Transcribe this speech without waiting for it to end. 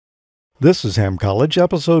This is Ham College,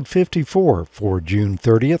 episode 54 for June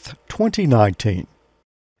 30th, 2019.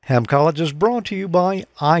 Ham College is brought to you by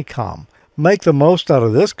ICOM. Make the most out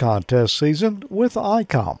of this contest season with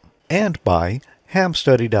ICOM. And by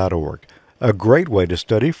hamstudy.org, a great way to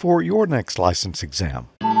study for your next license exam.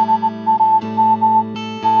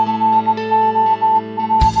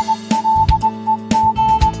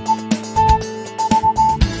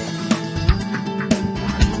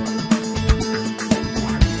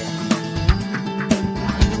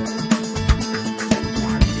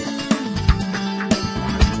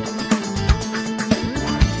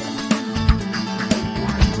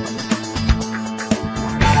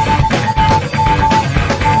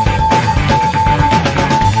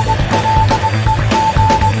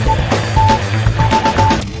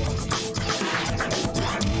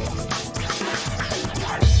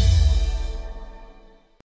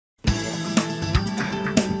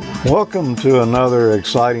 Welcome to another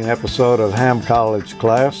exciting episode of Ham College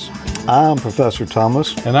Class. I'm Professor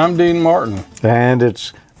Thomas. And I'm Dean Martin. And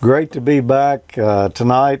it's great to be back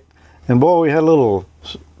tonight. And boy, we had a little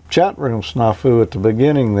chat room snafu at the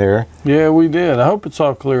beginning there. Yeah, we did. I hope it's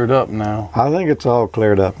all cleared up now. I think it's all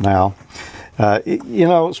cleared up now. You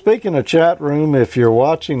know, speaking of chat room, if you're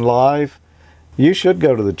watching live, you should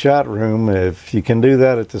go to the chat room. If you can do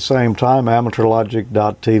that at the same time,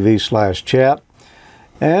 AmateurLogic.TV/chat.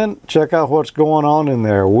 And check out what's going on in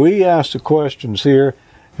there. We ask the questions here,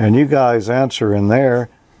 and you guys answer in there.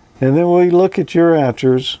 And then we look at your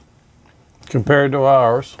answers. Compared to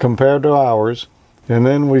ours. And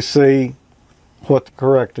then we see what the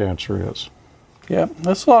correct answer is. Yep,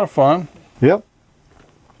 that's a lot of fun. Yep.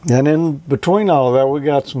 And in between all of that, we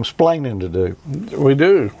got some splaining to do. We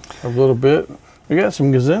do, a little bit. We got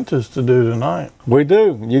some gazentas to do tonight. We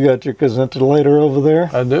do. You got your gazenta later over there?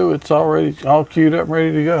 I do. It's already all queued up,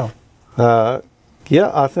 ready to go.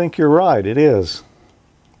 Yeah, I think you're right. It is.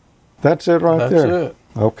 That's it right there. That's it.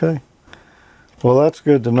 Okay. Well, that's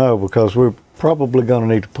good to know because we're probably going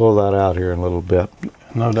to need to pull that out here in a little bit.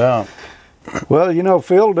 No doubt. Well, you know,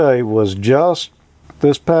 field day was just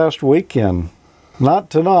this past weekend. Not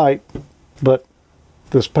tonight, but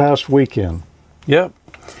this past weekend. Yep.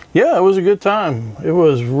 Yeah, it was a good time. It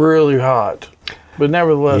was really hot, but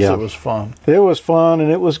nevertheless, It was fun. It was fun,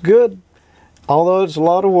 and it was good. Although it's a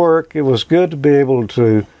lot of work, it was good to be able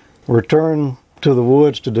to return to the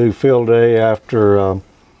woods to do field day after a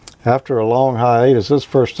long hiatus. This is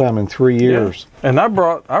the first time in 3 years. Yeah. And I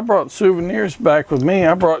brought souvenirs back with me.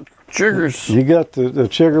 I brought chiggers. You got the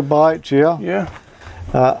chigger bites, yeah? Yeah.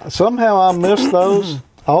 Somehow I missed those,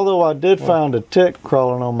 although I did find a tick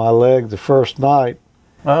crawling on my leg the first night.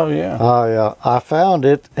 Oh, yeah. I found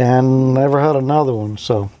it and never had another one,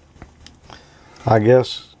 so I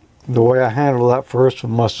guess the way I handled that first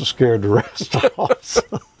one must have scared the rest off.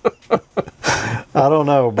 I don't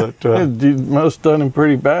know, but... you must have done him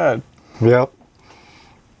pretty bad. Yep.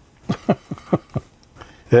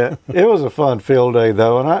 Yeah, it was a fun field day,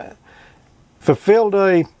 though, and for field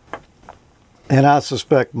day, and I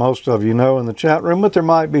suspect most of you know in the chat room, but there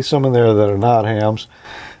might be some in there that are not hams.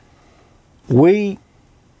 We...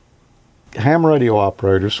 ham radio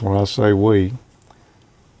operators, when I say we,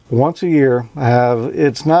 once a year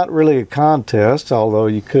it's not really a contest, although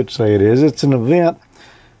you could say it is. It's an event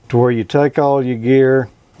to where you take all your gear,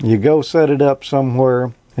 you go set it up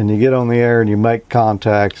somewhere, and you get on the air and you make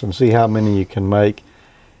contacts and see how many you can make.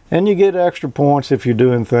 And you get extra points if you're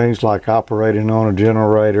doing things like operating on a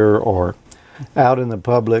generator or out in the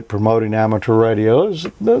public promoting amateur radio. There's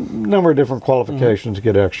a number of different qualifications to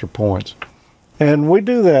get extra points. And we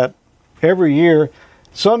do that every year.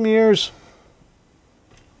 Some years,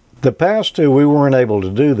 the past two, we weren't able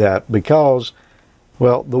to do that because,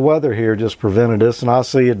 well, the weather here just prevented us, and I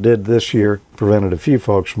see it did this year, prevented a few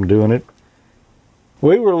folks from doing it.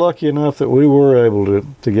 We were lucky enough that we were able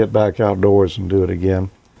to get back outdoors and do it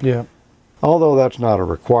again. Yeah. Although that's not a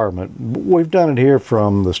requirement. We've done it here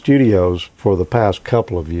from the studios for the past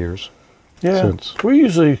couple of years. Yeah.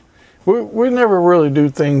 We never really do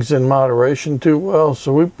things in moderation too well,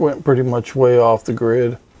 so we went pretty much way off the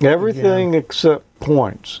grid. Everything except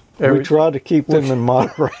points. We tried to keep them in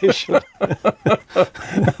moderation. I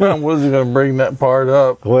wasn't going to bring that part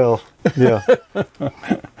up. Well, yeah.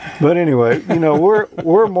 But anyway, you know,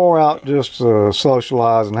 we're more out just to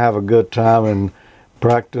socialize and have a good time and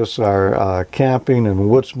practice our camping and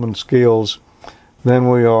woodsman skills than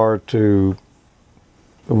we are to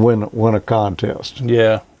win a contest.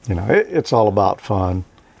 Yeah. You know, it's all about fun.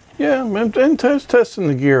 Yeah, and testing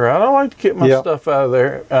the gear out. I like to get my stuff out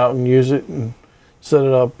and use it and set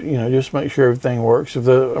it up, you know, just make sure everything works. If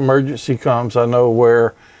the emergency comes, I know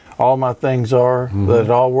where all my things are, that it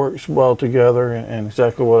all works well together, and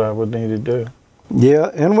exactly what I would need to do.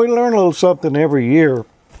 Yeah, and we learn a little something every year.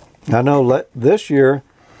 I know this year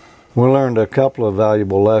we learned a couple of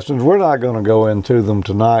valuable lessons. We're not going to go into them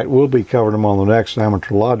tonight. We'll be covering them on the next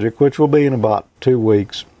Amateur Logic, which will be in about 2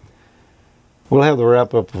 weeks. We'll have the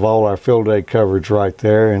wrap-up of all our field day coverage right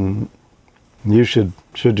there, and you should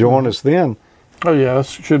join us then. Oh yeah, this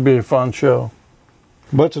should be a fun show.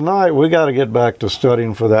 But tonight we got to get back to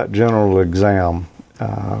studying for that general exam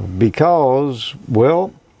because,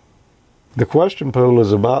 well, the question pool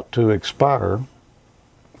is about to expire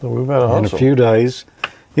So we've had a in a few days.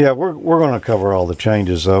 Yeah, we're going to cover all the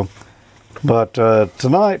changes though. But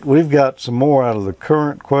tonight we've got some more out of the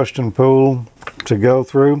current question pool to go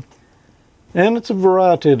through, and it's a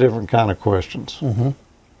variety of different kind of questions.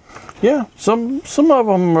 Yeah, some of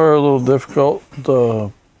them are a little difficult.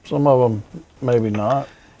 Some of them maybe not.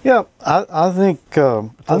 Yeah, I think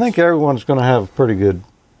everyone's going to have a pretty good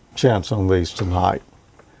chance on these tonight.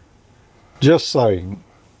 Just saying,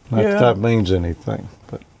 if that means anything,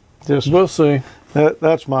 but just we'll see.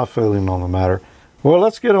 That's my feeling on the matter. Well,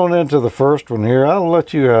 let's get on into the first one here. I'll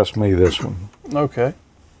let you ask me this one. Okay.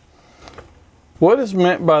 What is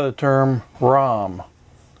meant by the term ROM?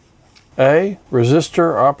 A,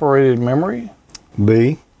 resistor operated memory.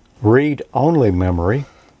 B, read-only memory.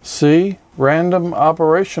 C, random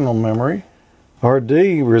operational memory. Or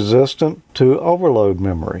D, resistant to overload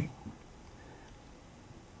memory.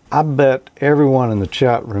 I bet everyone in the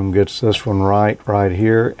chat room gets this one right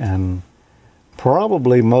here, and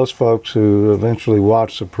probably most folks who eventually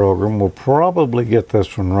watch the program will probably get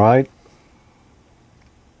this one right.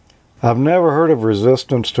 I've never heard of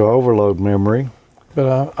resistance to overload memory.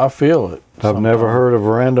 But I feel it. I've never heard of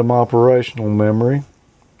random operational memory.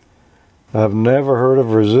 I've never heard of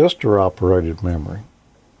resistor operated memory.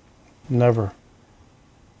 Never.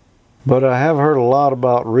 But I have heard a lot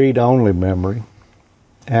about read-only memory.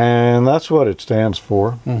 And that's what it stands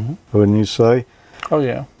for, wouldn't you say? Oh,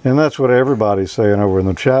 yeah. And that's what everybody's saying over in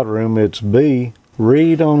the chat room. It's B,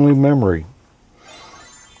 read-only memory.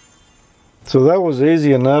 So that was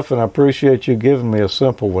easy enough, and I appreciate you giving me a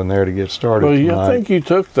simple one there to get started Well, tonight. I think you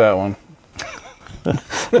took that one.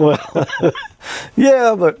 Well,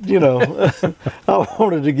 yeah, but, you know, I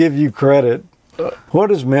wanted to give you credit.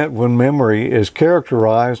 What is meant when memory is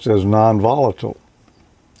characterized as non-volatile?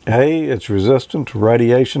 A, it's resistant to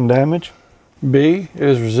radiation damage. B, it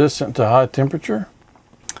is resistant to high temperature.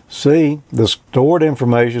 C, the stored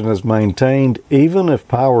information is maintained even if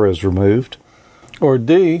power is removed. Or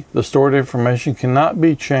D, the stored information cannot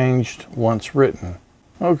be changed once written.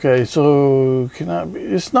 Okay, so cannot be,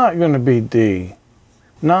 it's not going to be D.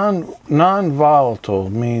 Non-volatile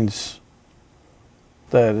means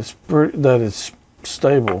that it's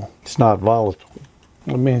stable. It's not volatile.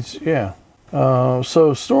 It means, yeah.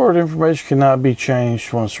 So stored information cannot be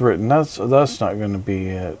changed once written. That's not going to be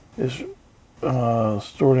it.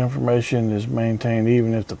 Stored information is maintained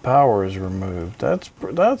even if the power is removed. That's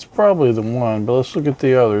probably the one. But let's look at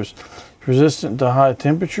the others. Resistant to high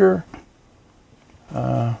temperature.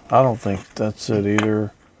 I don't think that's it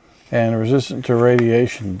either. And resistant to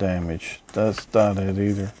radiation damage. That's not it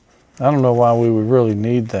either. I don't know why we would really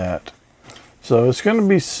need that. So it's going to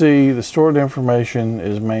be C, the stored information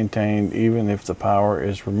is maintained even if the power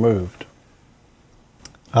is removed.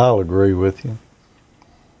 I'll agree with you.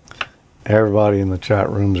 Everybody in the chat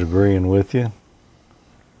room's agreeing with you.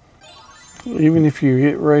 Even if you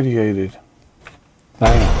get radiated.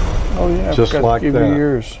 Bam. Oh yeah, Just like give that. you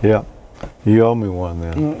yours. Yeah. You owe me one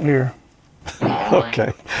then. Here.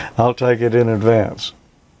 Okay. I'll take it in advance.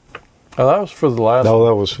 Oh, that was for the last one. No,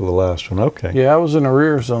 that was for the last one. Okay. Yeah, I was in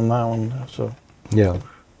arrears on that one, so Yeah.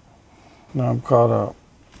 now I'm caught up.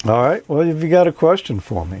 All right. Well, have you got a question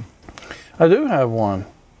for me? I do have one.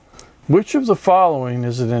 Which of the following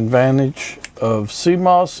is an advantage of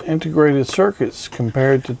CMOS integrated circuits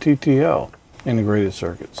compared to TTL integrated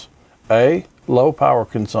circuits? A, low power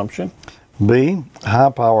consumption. B, high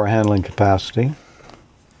power handling capacity.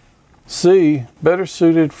 C, better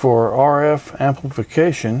suited for RF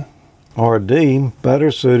amplification. Or D,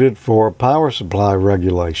 better suited for power supply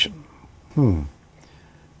regulation. I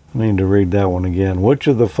need to read that one again. Which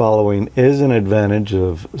of the following is an advantage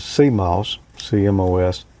of CMOS,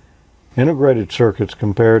 CMOS, integrated circuits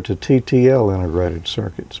compared to TTL integrated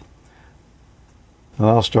circuits?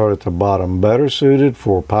 I'll start at the bottom. Better suited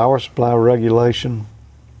for power supply regulation?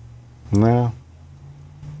 No,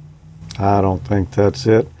 I don't think that's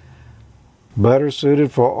it. Better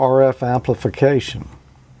suited for RF amplification?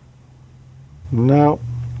 No.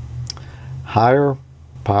 Higher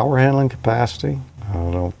power handling capacity? I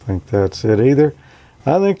don't think that's it either.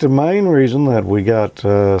 I think the main reason that we got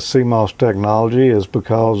CMOS technology is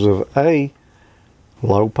because of A,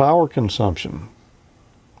 low power consumption.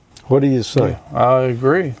 What do you say? Yeah, I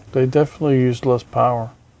agree. They definitely use less power.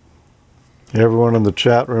 Everyone in the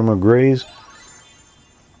chat room agrees.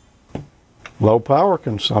 Low power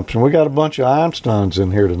consumption. We got a bunch of Einsteins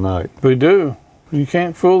in here tonight. We do. You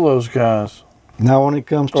can't fool those guys. Now when it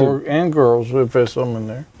comes to... and girls, if there's some in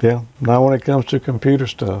there. Yeah. Now when it comes to computer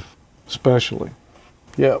stuff, especially.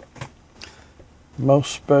 Yep.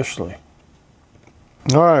 Most especially.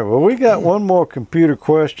 All right. Well, we got one more computer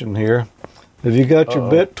question here. Have you got your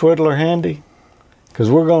bit twiddler handy?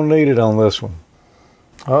 Because we're going to need it on this one.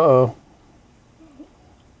 Uh-oh.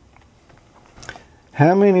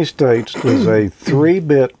 How many states does a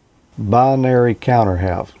 3-bit binary counter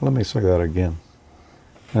have? Let me say that again.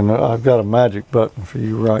 And I've got a magic button for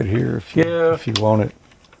you right here if you want it.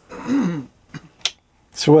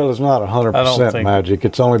 Well, it's not 100% magic.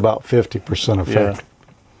 It's only about 50% effective.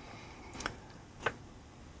 Yeah.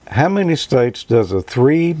 How many states does a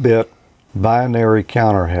 3-bit binary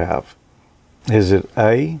counter have? Is it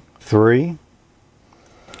A, 3?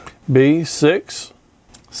 B, 6?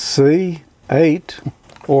 C, 8?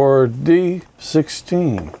 Or D,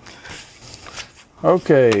 16?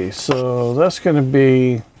 Okay, so that's going to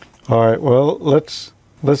be... All right, well, let's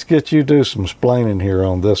get you do some splaining here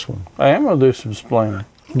on this one. I am going to do some splaining.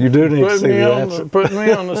 You do need to see the answer. Putting me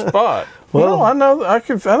on the spot. Well, no, I know how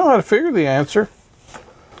to figure the answer.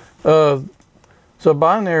 So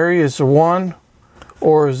binary is a 1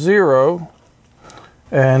 or a 0,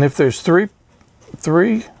 and if there's three,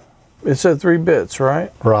 it said 3 bits,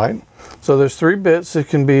 right? Right. So there's 3 bits. It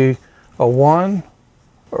can be a 1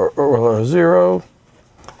 or a 0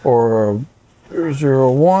 or a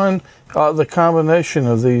 0, 1. The combination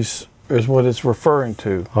of these is what it's referring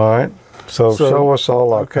to. All right. So show us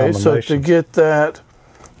all our combinations. Okay, so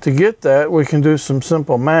to get that, we can do some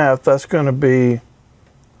simple math. That's going to be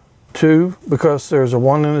 2, because there's a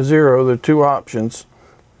 1 and a 0. There are 2 options,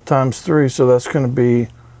 times 3. So that's going to be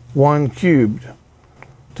 1 cubed.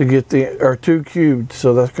 To get or 2 cubed.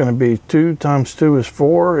 So that's going to be 2 times 2 is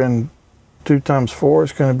 4, and 2 times 4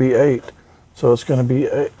 is going to be 8. So it's going to be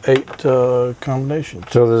 8 combinations.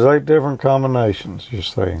 So there's 8 different combinations, you're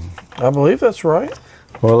saying? I believe that's right.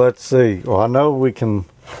 Well, let's see. Well, I know we can...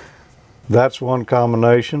 That's one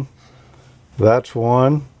combination. That's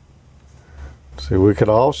one. See, we could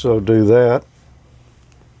also do that.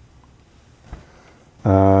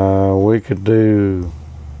 We could do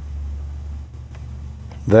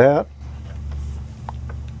that.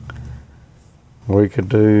 We could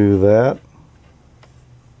do that.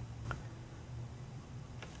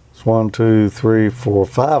 It's 1, 2, 3, 4,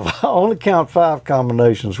 5. I only count 5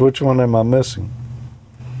 combinations. Which one am I missing?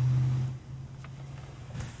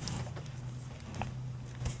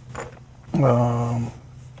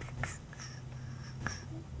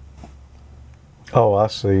 Oh, I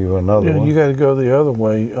see another one. You got to go the other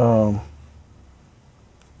way.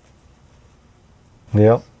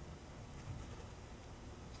 Yep.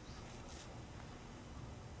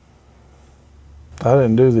 I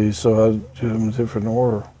didn't do these, so I do them in a different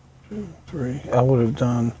order. 2, 3. I would have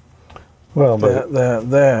done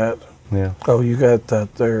that. Yeah. Oh, you got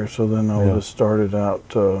that there, so then I would have started out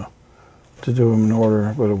to do them in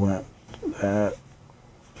order, but it went that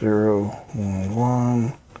 0, 1,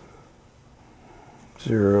 1,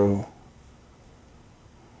 0.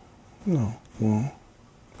 No, 1.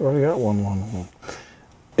 I already got 1, 1, 1.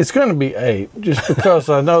 It's going to be 8, just because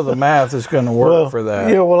I know the math is going to work for that.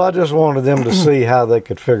 Yeah, well, I just wanted them to see how they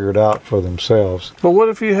could figure it out for themselves. But what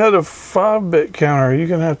if you had a 5-bit counter? You're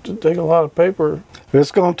going to have to take a lot of paper.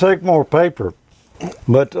 It's going to take more paper.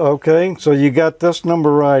 But, okay, so you got this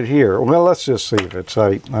number right here. Well, let's just see if it's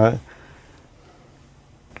 8.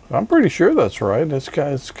 I'm pretty sure that's right. It's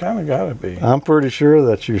kind of got to be. I'm pretty sure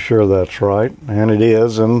that you're sure that's right, and it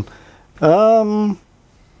is. And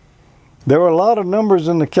there were a lot of numbers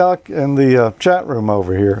in the chat room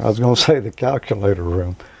over here. I was going to say the calculator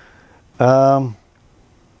room. But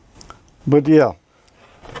yeah.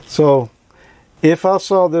 So if I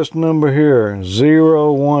saw this number here,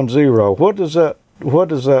 0, 1, 0, what does that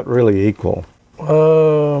really equal?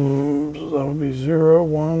 That would be 0,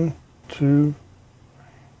 1, 2,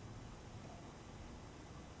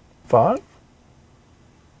 5.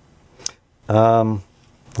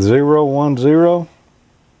 0, 1, 0.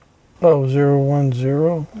 Oh, 0, 1,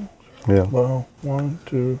 0. Yeah. Well, 1,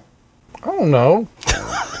 2. I don't know.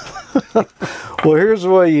 Well, here's the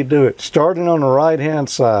way you do it. Starting on the right-hand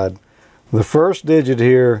side, the first digit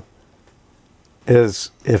here is,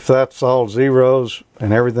 if that's all zeros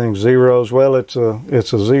and everything's zeros, well, it's a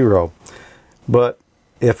 0. But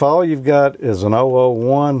if all you've got is an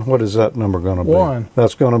 001, what is that number going to be? 1.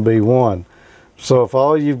 That's going to be 1. So if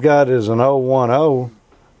all you've got is an 010,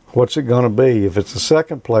 what's it going to be? If it's the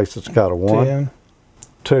second place, it's got a 1. 10.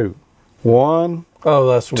 2. 1. Oh,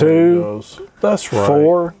 that's where 2. it goes. That's right.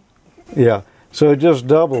 4. Yeah. So it just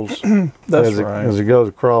doubles That's as, right. as it goes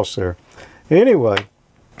across there. Anyway,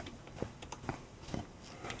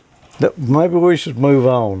 maybe we should move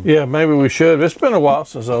on. Yeah, maybe we should. It's been a while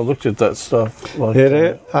since I looked at that stuff. Like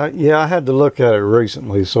Yeah, I had to look at it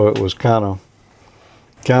recently, so it was kind of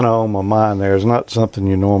on my mind there. It's not something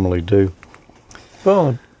you normally do.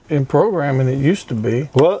 Well, in programming, it used to be.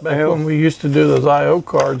 Well, Back when we used to do those I/O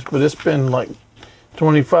cards, but it's been like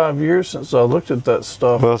 25 years since I looked at that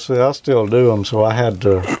stuff. Well, see, I still do them, so I had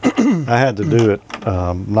to do it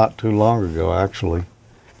not too long ago, actually,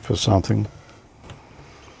 for something.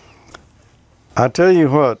 I tell you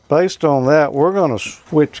what, based on that, we're going to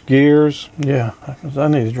switch gears. Yeah, because I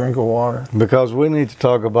need a drink of water. Because we need to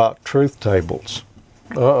talk about truth tables.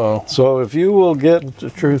 Uh-oh. So if you will get... Let the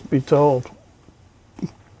truth be told.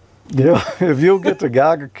 Yeah, if you'll get the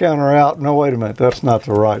Geiger counter out, no, wait a minute, that's not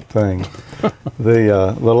the right thing.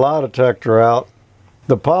 The lie detector out,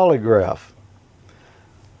 the polygraph.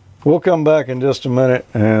 We'll come back in just a minute,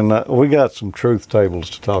 and we got some truth tables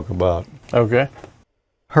to talk about. Okay.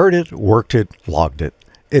 Heard it, worked it, logged it.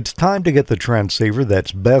 It's time to get the transceiver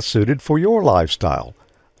that's best suited for your lifestyle.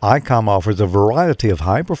 ICOM offers a variety of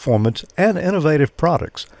high-performance and innovative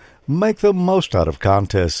products. Make the most out of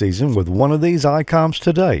contest season with one of these ICOMs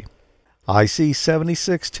today.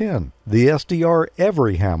 IC7610, the SDR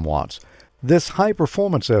every ham wants. This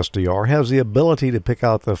high-performance SDR has the ability to pick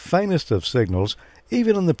out the faintest of signals,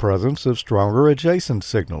 even in the presence of stronger adjacent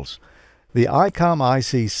signals. The ICOM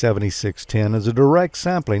IC7610 is a direct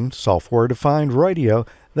sampling, software-defined radio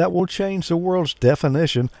that will change the world's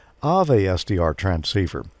definition of a SDR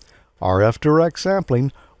transceiver. RF direct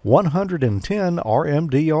sampling, 110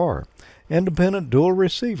 RMDR, independent dual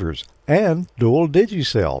receivers, and dual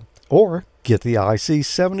digicell. Or get the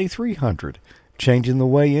IC7300. Changing the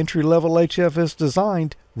way entry-level HF is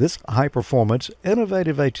designed, this high-performance,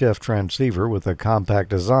 innovative HF transceiver with a compact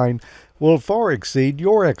design will far exceed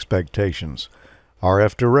your expectations.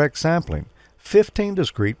 RF direct sampling, 15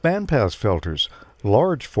 discrete bandpass filters,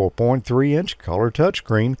 large 4.3-inch color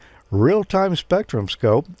touchscreen, real-time spectrum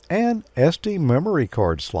scope, and SD memory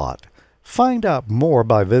card slot. Find out more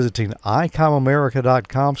by visiting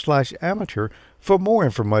icomamerica.com/amateur for more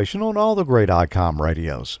information on all the great ICOM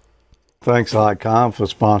radios. Thanks, ICOM, for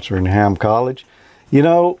sponsoring Ham College. You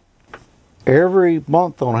know, every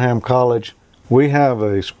month on Ham College, we have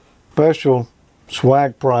a special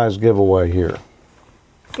swag prize giveaway here.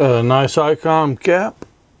 A nice ICOM cap.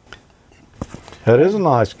 That is a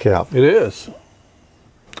nice cap. It is.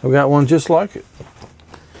 I've got one just like it.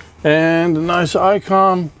 And a nice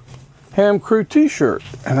ICOM Ham Crew t-shirt.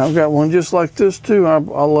 And I've got one just like this too. I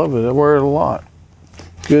love it. I wear it a lot.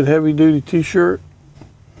 Good heavy duty t-shirt.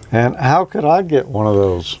 And how could I get one of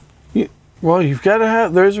those? Well, you've got to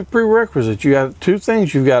have, there's a prerequisite. You got two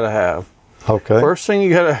things you've got to have. Okay. First thing you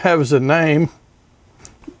got to have is a name.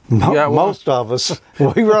 Most of us.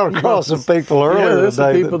 We run across some people earlier there's some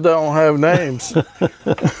today. people don't have names.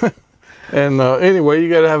 And anyway, you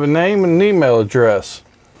got to have a name and an email address.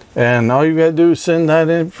 And all you got to do is send that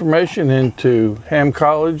information into Ham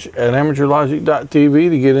College at AmateurLogic.TV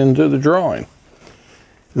to get into the drawing.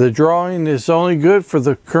 The drawing is only good for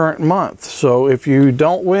the current month. So if you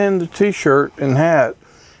don't win the t-shirt and hat,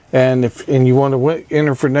 and you want to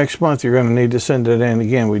enter for next month, you're going to need to send it in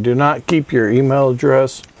again. We do not keep your email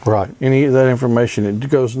address, right? Any of that information. It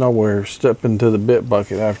goes nowhere. Step into the bit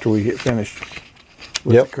bucket after we get finished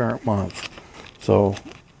with the current month. So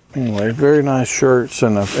anyway, very nice shirts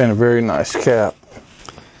and a very nice cap.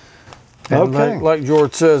 And okay. like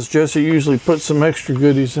George says, Jesse usually puts some extra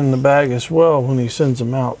goodies in the bag as well when he sends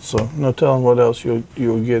them out. So no telling what else you'll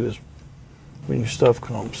get when your stuff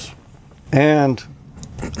comes. And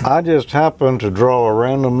I just happened to draw a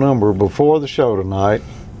random number before the show tonight.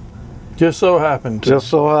 Just so happened to. Just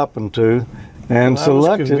so happened to. And well, that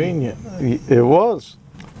selected. was convenient. It was.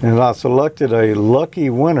 And I selected a lucky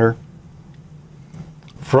winner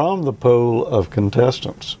from the pool of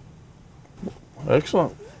contestants.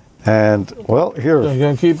 Excellent. And, well, here. Are you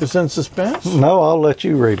going to keep us in suspense? No, I'll let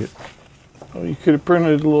you read it. Oh, you could have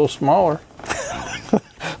printed it a little smaller.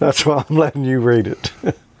 That's why I'm letting you read it.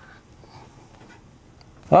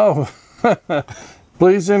 Oh,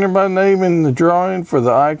 please enter my name in the drawing for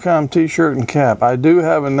the ICOM t-shirt and cap. I do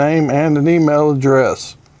have a name and an email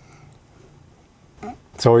address.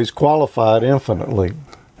 So he's qualified infinitely.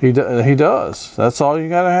 He does. That's all you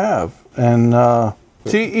got to have. And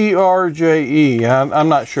Terje. I'm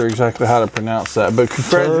not sure exactly how to pronounce that, but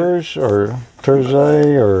Terje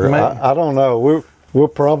or I don't know. We're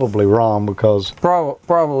probably wrong because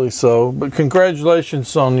probably so. But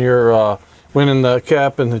congratulations on your winning the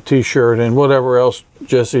cap and the T-shirt and whatever else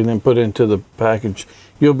Jesse then put into the package.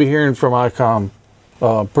 You'll be hearing from ICOM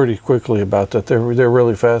pretty quickly about that. They're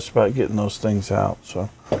really fast about getting those things out. So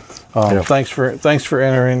thanks for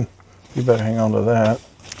entering. You better hang on to that.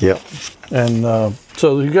 Yep. And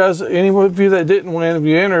so you guys, any of you that didn't win, if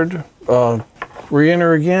you entered,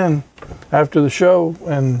 re-enter again after the show,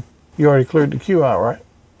 and you already cleared the queue out, right?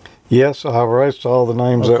 Yes, I erased all the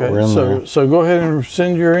names that were in there. So go ahead and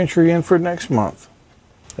send your entry in for next month,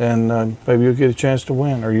 and maybe you'll get a chance to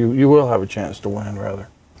win, or you will have a chance to win, rather.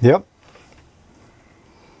 Yep.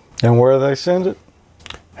 And where they send it?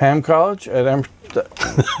 Ham College at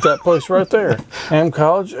that place right there. Ham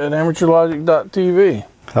College at AmateurLogic.TV.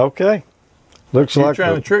 Okay. Looks You're like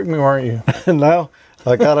trying to trick me, weren't you? No,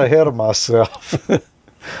 I got ahead of myself.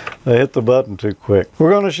 I hit the button too quick.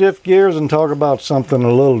 We're going to shift gears and talk about something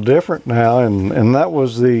a little different now, and that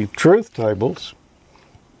was the truth tables.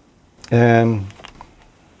 And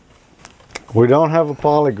we don't have a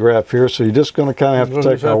polygraph here, so you're just going to kind of have to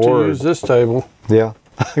take our word. Use this table. Yeah,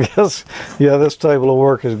 I guess. Yeah, this table will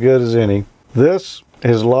work as good as any. This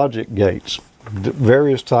is logic gates,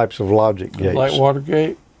 various types of logic gates. Like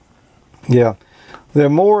Watergate. Yeah, there are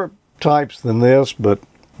more types than this, but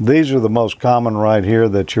these are the most common right here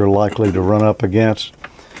that you're likely to run up against.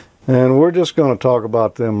 And we're just going to talk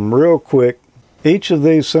about them real quick. Each of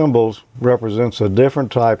these symbols represents a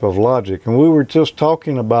different type of logic. And we were just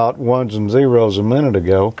talking about ones and zeros a minute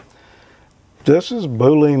ago. This is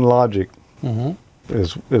Boolean logic,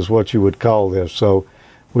 is what you would call this. So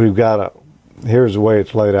we've got here's the way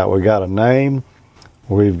it's laid out. We've got a name.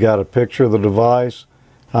 We've got a picture of the device.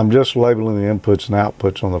 I'm just labeling the inputs and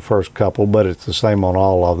outputs on the first couple, but it's the same on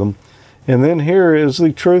all of them. And then here is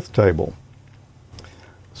the truth table.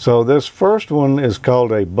 So this first one is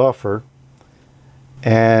called a buffer,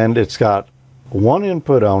 and it's got one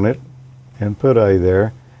input on it, input A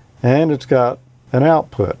there, and it's got an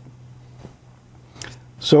output.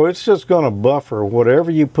 So it's just going to buffer whatever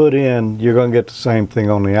you put in, you're going to get the same thing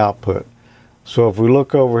on the output. So if we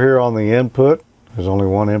look over here on the input, there's only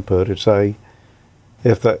one input, it's A.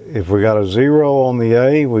 If we got a 0 on the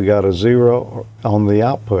A, we got a 0 on the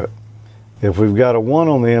output. If we've got a 1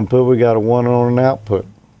 on the input, we got a 1 on an output.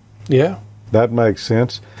 Yeah. That makes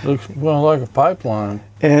sense. Looks well like a pipeline.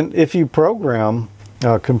 And if you program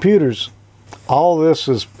computers, all this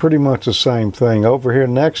is pretty much the same thing. Over here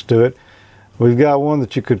next to it, we've got one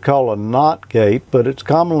that you could call a NOT gate, but it's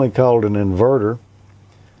commonly called an inverter.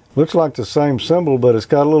 Looks like the same symbol, but it's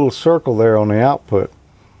got a little circle there on the output.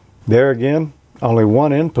 There again, only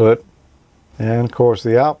one input, and of course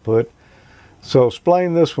the output. So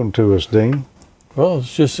explain this one to us, Dean. Well,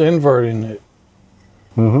 it's just inverting it.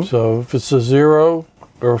 Mm-hmm. So if it's a 0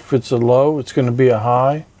 or if it's a low, it's going to be a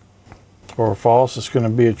high, or a false, it's going to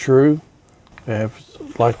be a true. And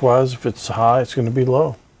likewise, if it's high, it's going to be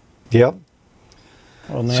low. Yep.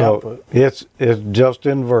 On the output. It just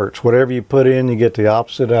inverts. Whatever you put in, you get the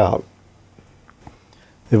opposite out.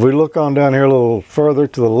 If we look on down here a little further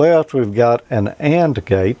to the left, we've got an AND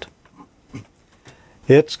gate.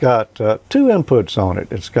 It's got two inputs on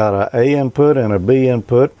it. It's got an A input and a B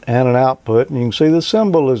input and an output. And you can see the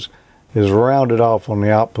symbol is rounded off on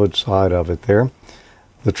the output side of it there.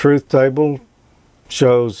 The truth table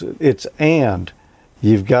shows it's AND.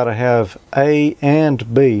 You've got to have A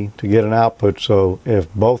and B to get an output. So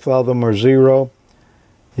if both of them are 0,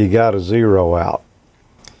 you got a 0 out.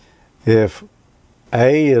 If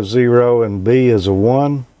A is 0 and B is a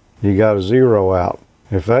 1, you got a 0 out.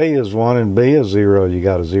 If A is 1 and B is 0, you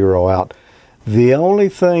got a 0 out. The only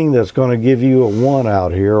thing that's going to give you a 1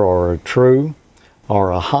 out here, or a true,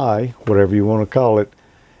 or a high, whatever you want to call it,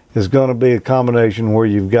 is going to be a combination where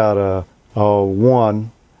you've got a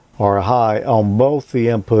 1 or a high on both the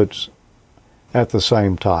inputs at the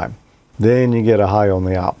same time. Then you get a high on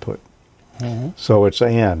the output. Mm-hmm. So it's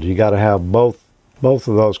AND. You got to have both of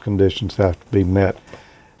those conditions have to be met.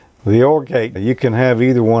 The OR gate, you can have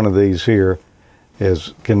either one of these here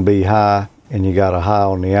can be high, and you got a high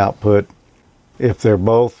on the output. If they're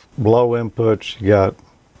both low inputs, you got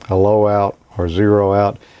a low out or 0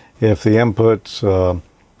 out. If the inputs,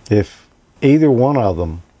 if either one of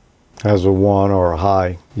them has a 1 or a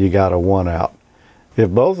high, you got a 1 out.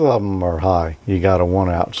 If both of them are high, you got a 1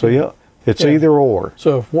 out. So yeah, it's either or.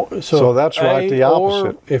 So that's right, the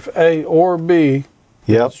opposite. If A or B,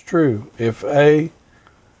 yep, that's true. If A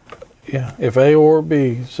or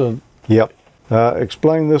B, so yep.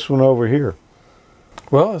 Explain this one over here.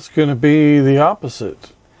 Well, it's going to be the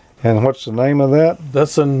opposite. And what's the name of that?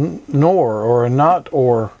 That's a NOR, or a not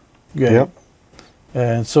OR gate. Yep.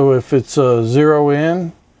 And so if it's a 0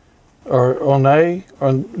 in, or on A,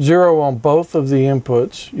 or 0 on both of the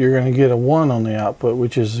inputs, you're going to get a 1 on the output,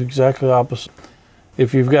 which is exactly opposite.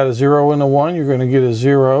 If you've got a 0 and a 1, you're going to get a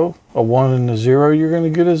 0. A 1 and a 0, you're going to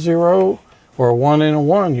get a 0. Or a 1 and a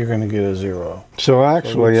 1, you're going to get a 0. So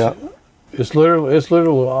actually, it's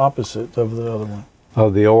literally opposite of the other one.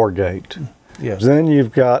 Of the OR gate. Yes. Then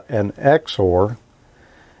you've got an XOR.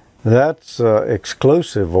 That's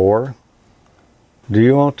exclusive OR. Do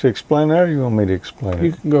you want to explain that, or you want me to explain it?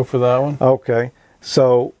 You can go for that one. Okay.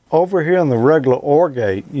 So over here in the regular OR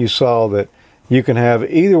gate, you saw that you can have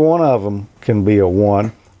either one of them can be a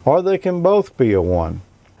 1, or they can both be a 1.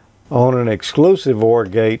 On an exclusive OR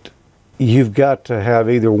gate, you've got to have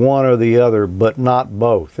either one or the other, but not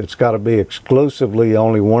both. It's got to be exclusively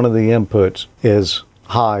only one of the inputs is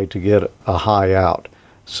high to get a high out.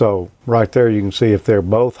 So right there you can see if they're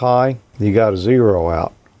both high, you got a 0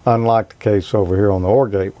 out. Unlike the case over here on the OR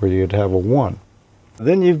gate where you'd have a 1.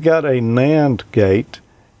 Then you've got a NAND gate.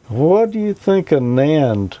 What do you think a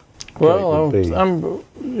NAND well, gate would be? I'm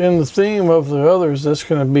in the theme of the others, that's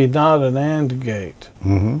going to be not an AND gate.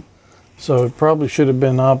 Mm-hmm. So it probably should have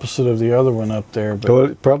been opposite of the other one up there. But Well,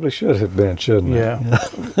 it probably should have been, shouldn't it?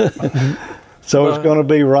 yeah. So it's going to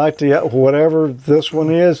be right to whatever this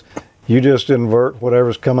one is, you just invert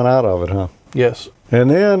whatever's coming out of it, huh? Yes.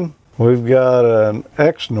 And then we've got an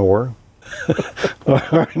XNOR or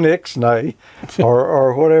an XNA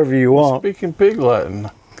or whatever you want. Speaking pig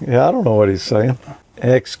Latin. Yeah, I don't know what he's saying.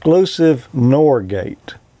 Exclusive NOR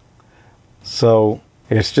gate. So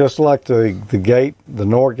it's just like the gate, the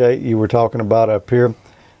NOR gate you were talking about up here,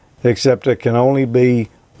 except it can only be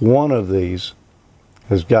one of these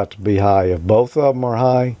has got to be high. If both of them are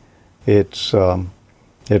high, it's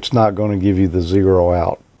not going to give you the 0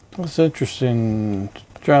 out. That's interesting.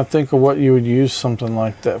 Trying to think of what you would use something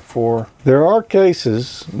like that for. There are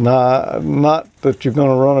cases, not that you're going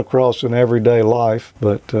to run across in everyday life,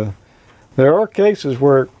 but there are cases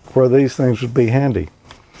where these things would be handy.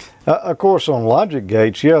 Of course, on logic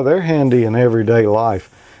gates, yeah, they're handy in everyday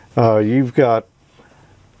life. You got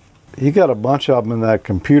a bunch of them in that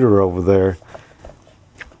computer over there.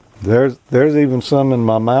 There's even some in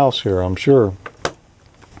my mouse here, I'm sure.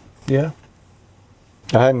 Yeah.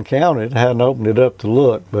 I hadn't counted, I hadn't opened it up to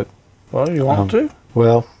look, but Well, you want to?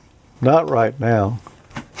 well, not right now.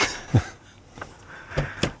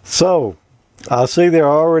 So, I see they're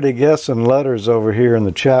already guessing letters over here in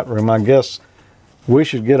the chat room. I guess we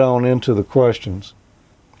should get on into the questions.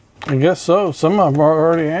 I guess so. Some of them are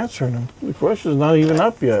already answering them. The question's not even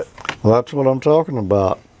up yet. Well, that's what I'm talking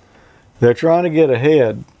about. They're trying to get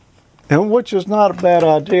ahead, and which is not a bad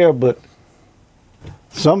idea, but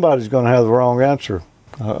somebody's going to have the wrong answer.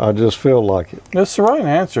 I just feel like it. That's the right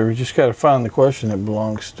answer. We just got to find the question it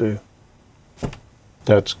belongs to.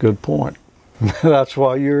 That's a good point. That's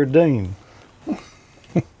why you're a dean.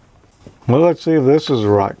 Well, let's see if this is the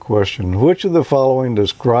right question. Which of the following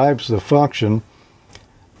describes the function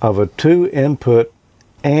of a 2-input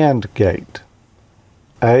AND gate?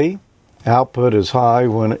 A, output is high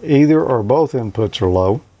when either or both inputs are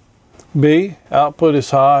low. B, output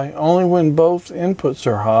is high only when both inputs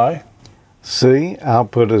are high. C,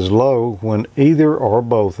 output is low when either or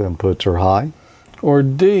both inputs are high. Or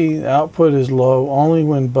D, output is low only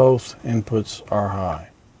when both inputs are high.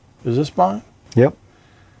 Is this mine? Yep.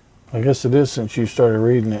 I guess it is since you started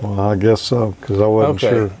reading it. Well, I guess so, because I wasn't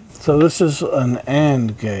sure. So this is an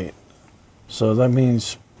AND gate. So that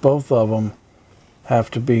means both of them have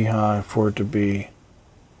to be high for it to be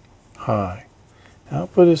high.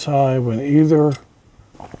 Output is high when either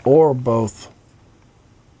or both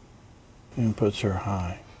inputs are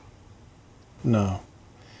high. No.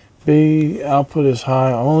 B, output is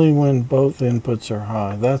high only when both inputs are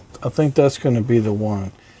high. I think that's going to be the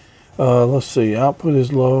one. Let's see. Output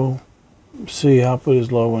is low. C, output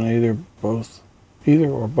is low when either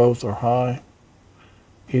or both are high.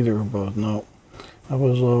 Either or both. No.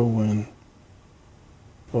 Output is low when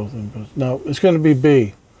both inputs. No, it's going to be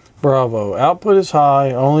B. Bravo. Output is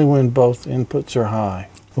high only when both inputs are high.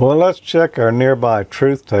 Well, let's check our nearby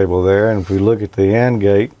truth table there, and if we look at the AND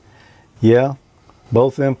gate, yeah,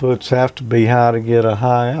 both inputs have to be high to get a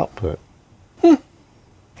high output.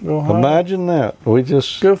 Go high. Imagine that. We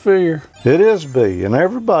just... Go figure. It is B, and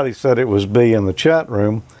everybody said it was B in the chat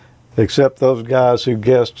room, except those guys who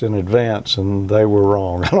guessed in advance, and they were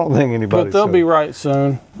wrong. I don't think anybody But they'll said be right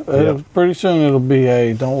soon. Pretty soon it'll be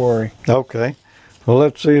A. Don't worry. Okay. Well,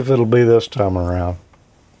 let's see if it'll be this time around.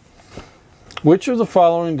 Which of the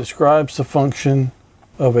following describes the function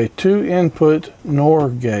of a two-input NOR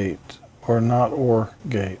gate, or not OR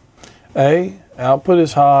gate? A, output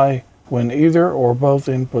is high when either or both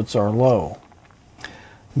inputs are low.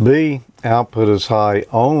 B, output is high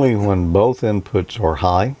only when both inputs are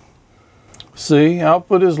high. C,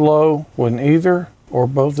 output is low when either or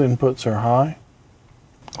both inputs are high.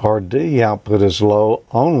 Or D, output is low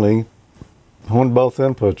only when both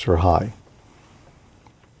inputs are high.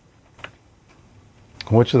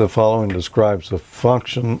 Which of the following describes the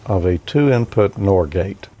function of a two-input NOR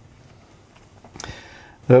gate?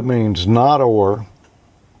 That means not OR.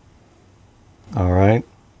 All right.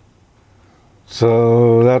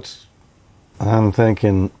 So that's, I'm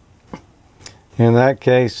thinking, in that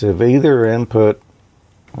case, if either input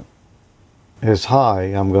is high,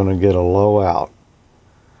 I'm going to get a low out.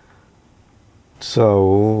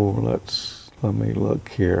 So let me look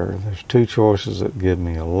here. There's two choices that give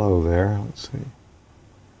me a low there. Let's see.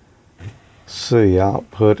 C,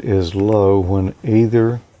 output is low when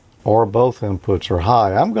either or both inputs are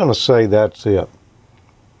high. I'm going to say that's it.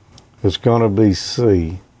 It's going to be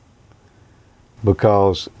C,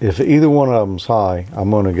 because if either one of them's high, I'm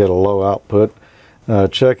going to get a low output.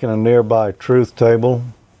 Checking a nearby truth table,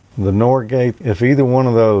 the NOR gate, if either one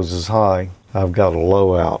of those is high, I've got a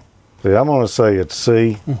low out. See, I'm going to say it's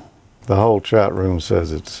C. The whole chat room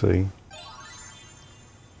says it's C.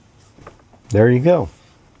 There you go.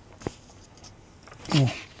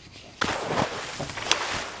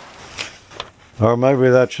 Or maybe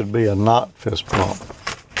that should be a not fist bump.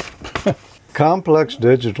 Complex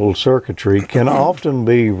digital circuitry can often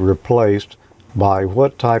be replaced by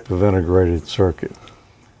what type of integrated circuit?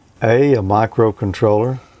 A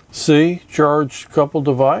microcontroller. C, charge coupled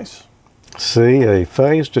device. C, a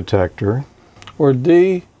phase detector. Or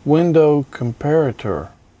D, window comparator.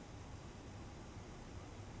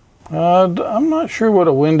 I'm not sure what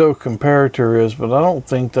a window comparator is, but I don't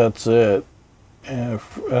think that's it. And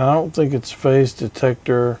I don't think it's phase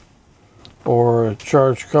detector or a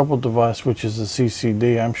charge coupled device, which is a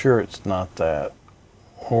CCD. I'm sure it's not that,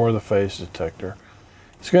 or the phase detector.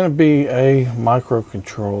 It's going to be a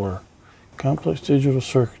microcontroller. Complex digital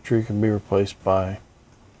circuitry can be replaced by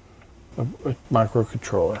a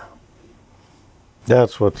microcontroller.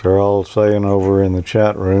 That's what they're all saying over in the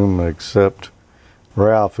chat room, except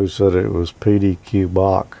Ralph, who said it was PDQ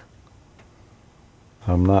Bach.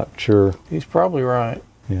 I'm not sure. He's probably right.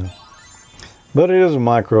 Yeah. But it is a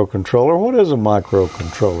microcontroller. What is a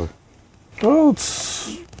microcontroller? Well,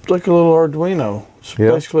 it's like a little Arduino. It's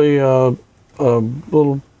Yep. basically a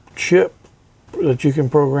little chip that you can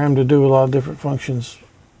program to do a lot of different functions,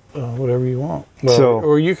 whatever you want. Well,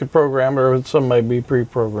 or you could program it, or some may be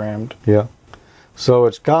pre-programmed. Yeah. So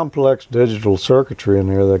it's complex digital circuitry in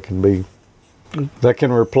there that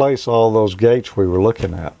can replace all those gates we were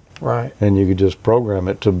looking at. Right. And you could just program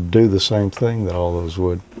it to do the same thing that all those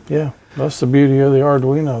would. Yeah, that's the beauty of the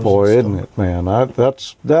Arduinos. Boy, isn't it, man?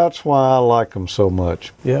 That's why I like them so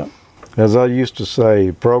much. Yeah. As I used to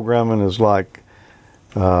say, programming is like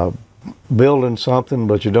building something,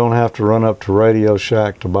 but you don't have to run up to Radio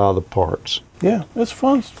Shack to buy the parts. Yeah, it's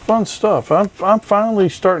fun stuff. I'm finally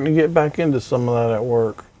starting to get back into some of that at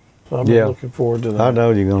work. So I've been looking forward to that. I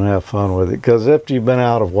know you're going to have fun with it, because after you've been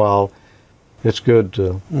out a while, it's good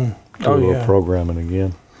to program it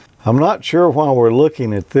again. I'm not sure why we're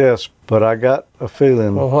looking at this, but I got a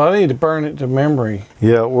feeling. Well, I need to burn it to memory.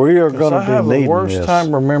 Yeah, we are going to be needing this. I have the worst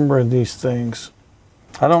time remembering these things.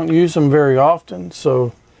 I don't use them very often,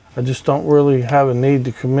 so I just don't really have a need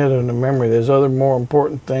to commit them to memory. There's other more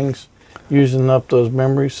important things using up those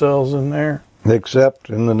memory cells in there.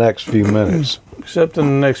 Except in the next few minutes. Except in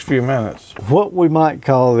the next few minutes. What we might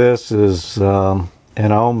call this is an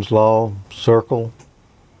Ohm's law circle,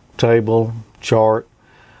 table, chart,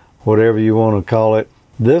 whatever you want to call it.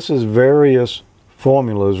 This is various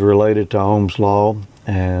formulas related to Ohm's law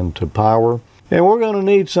and to power. And we're going to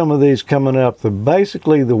need some of these coming up.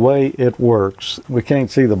 Basically the way it works, we can't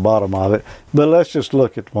see the bottom of it, but let's just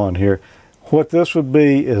look at one here. What this would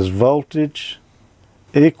be is voltage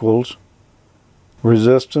equals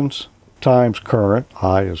resistance times current.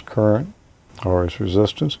 I is current, R is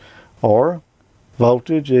resistance, or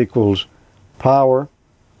voltage equals power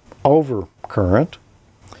over current,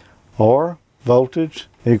 or voltage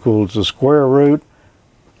equals the square root,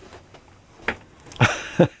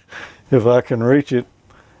 if I can reach it,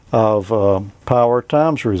 of power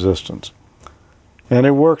times resistance. And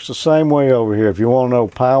it works the same way over here. If you want to know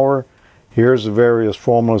power, here's the various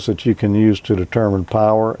formulas that you can use to determine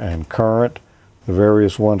power and current, the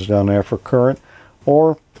various ones down there for current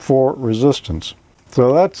or for resistance.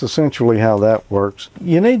 So that's essentially how that works.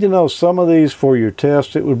 You need to know some of these for your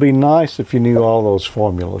test. It would be nice if you knew all those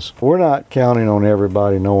formulas. We're not counting on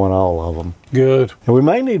everybody knowing all of them. Good. And we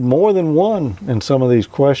may need more than one in some of these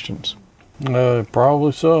questions.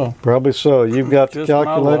 Probably so. Probably so. You've got the Just my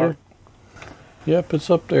calculator? luck. Yep, it's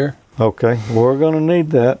up there. Okay, we're going to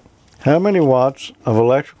need that. How many watts of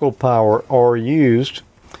electrical power are used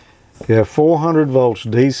if 400 volts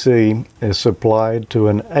DC is supplied to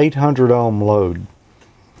an 800 ohm load?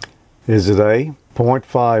 Is it A,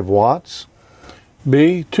 0.5 watts?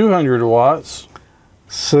 B, 200 watts.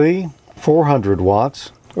 C, 400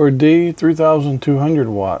 watts? Or D, 3,200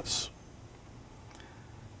 watts.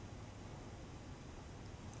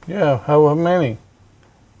 Yeah, how many?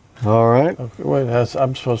 All right. Okay, wait,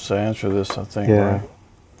 I'm supposed to answer this, I think, Yeah. right?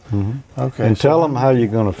 Mm-hmm. Okay. And tell them how you're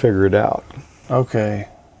going to figure it out. Okay.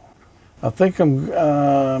 I think I'm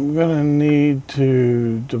going to need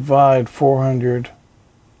to divide 400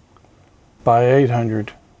 by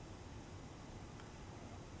 800.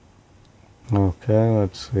 Okay,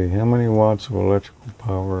 let's see. How many watts of electrical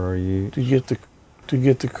power are used? to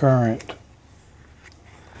get the current.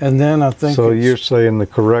 And then I think So you're saying the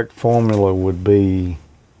correct formula would be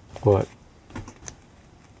what?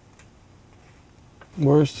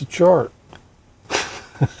 Where's the chart?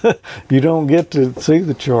 You don't get to see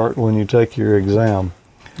the chart when you take your exam.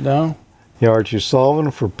 No? Yeah, you're solving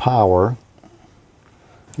for power.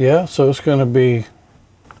 Yeah, so it's going to be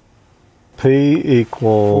P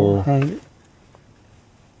equal 400.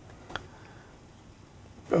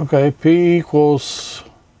 Okay, P equals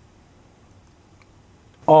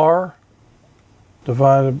R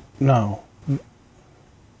divided, no.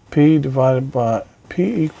 P divided by,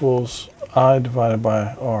 P equals I divided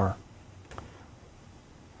by R.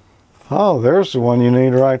 Oh, there's the one you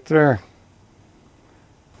need right there.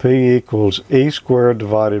 P equals E squared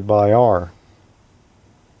divided by R.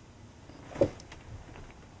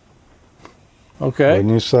 Okay.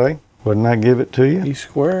 Wouldn't you say? Wouldn't that give it to you? E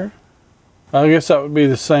squared. I guess that would be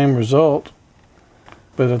the same result,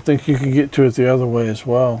 but I think you could get to it the other way as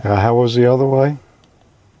well. How was the other way?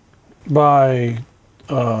 By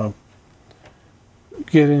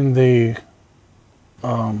getting the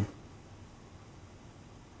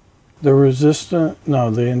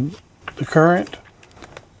current,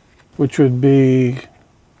 which would be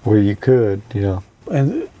Well, you could, yeah.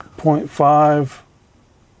 and 0.5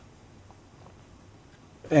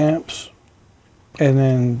 amps, and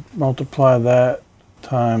then multiply that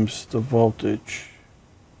times the voltage,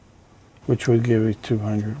 which would give you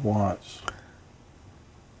 200 watts.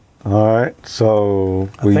 All right, so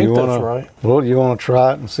I think that's right. Well, you want to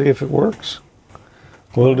try it and see if it works?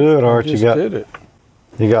 We'll do it, Art. I just did it.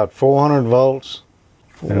 You got 400 volts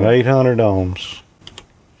and 800 ohms.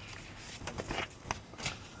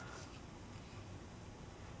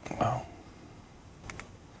 Wow.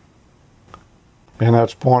 And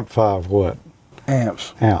that's 0.5 what?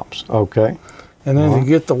 Amps. Amps, okay. And then to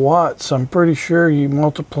get the watts, I'm pretty sure you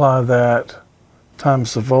multiply that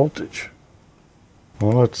times the voltage.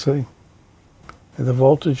 Well, let's see. And the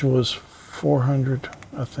voltage was 400,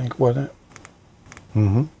 I think, wasn't it?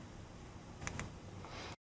 Mm-hmm.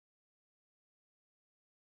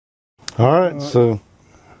 All right, so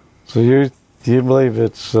you believe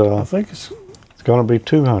it's I think it's going to be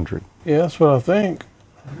 200. yeah, that's what I think.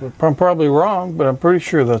 I'm probably wrong, but I'm pretty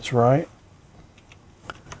sure that's right.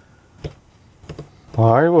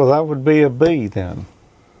 All right, well, that would be a B then.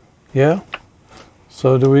 Yeah.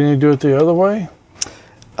 So do we need to do it the other way?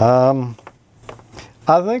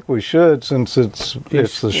 I think we should, since it's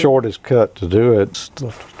the shortest cut to do it. It's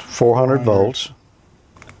 400 volts.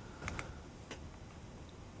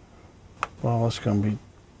 Well, that's going to be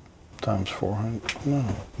times 400. No.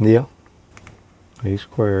 Yeah. E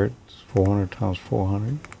squared is 400 times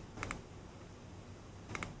 400.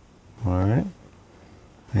 All right.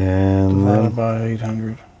 And Divided then, by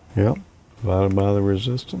 800. yep, divided by the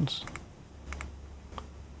resistance.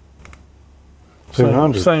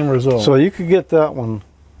 200. Same result. So you could get that one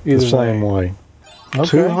the same way. Okay.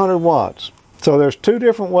 200 watts. So there's two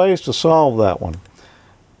different ways to solve that one.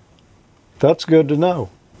 That's good to know.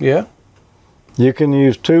 Yeah. You can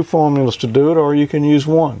use two formulas to do it, or you can use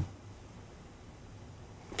one.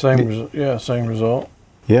 Same result.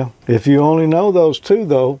 Yeah. If you only know those two,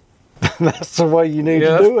 though, that's the way you need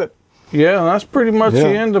to do it. Yeah, and that's pretty much the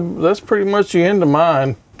end of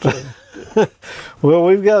mine. Well,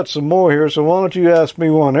 we've got some more here, so why don't you ask me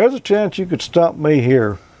one? There's a chance you could stump me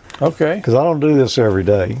here. Okay. Because I don't do this every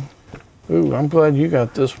day. Ooh, I'm glad you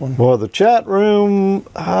got this one. Well, the chat room,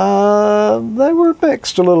 they were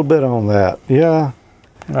mixed a little bit on that. Yeah.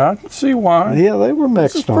 I can see why. Yeah, they were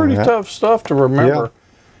mixed This is on pretty that. tough stuff to remember.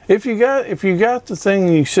 If you got the thing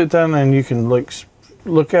and you sit down and you can look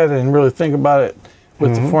at it and really think about it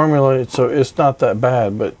with the formula, so it's not that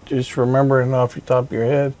bad. But just remembering it off the top of your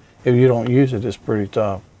head, if you don't use it, it's pretty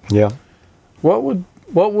tough. Yeah. What would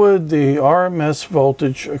the RMS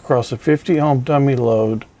voltage across a 50 ohm dummy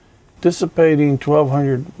load dissipating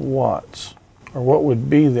 1200 watts, or what would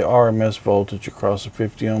be the RMS voltage across a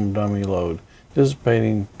 50 ohm dummy load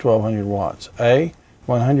dissipating 1200 watts? A,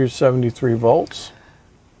 173 volts.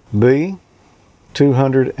 B,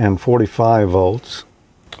 245 volts.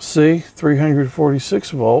 C, 346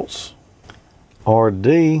 volts. Or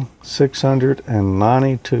D,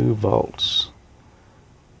 692 volts.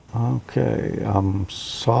 Okay, I'm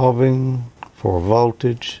solving for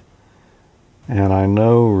voltage, and I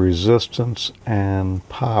know resistance and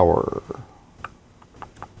power.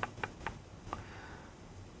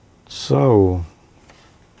 So,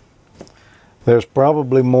 there's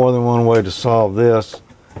probably more than one way to solve this,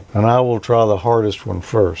 and I will try the hardest one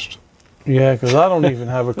first. Yeah, because I don't even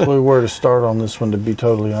have a clue where to start on this one, to be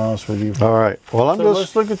totally honest with you. All right. Well,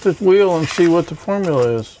 Let's look at the wheel and see what the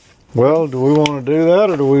formula is. Well, do we want to do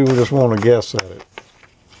that, or do we just want to guess at it?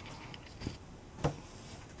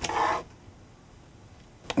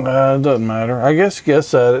 It doesn't matter. I guess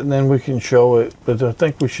at it, and then we can show it. But I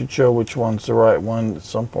think we should show which one's the right one at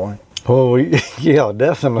some point. Oh, yeah,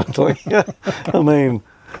 definitely. I mean,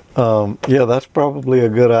 yeah, that's probably a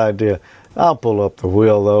good idea. I'll pull up the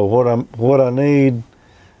wheel though. What I need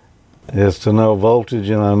is to know voltage,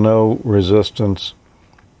 and I know resistance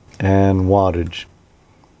and wattage.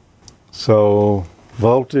 So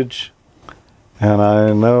voltage, and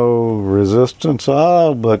I know resistance.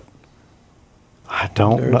 But I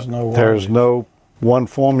don't know. There's no one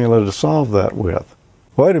formula to solve that with.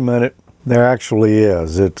 Wait a minute. There actually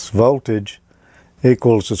is. It's voltage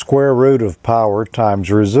equals the square root of power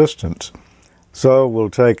times resistance. So we'll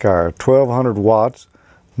take our 1200 watts,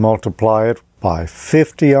 multiply it by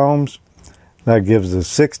 50 ohms. That gives us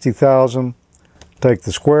 60,000. Take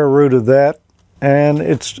the square root of that, and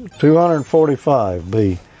it's 245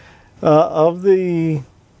 B. Of the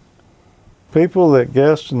people that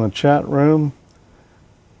guessed in the chat room,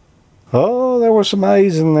 oh, there were some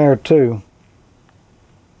A's in there too.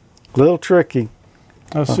 A little tricky.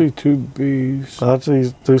 I see two B's. I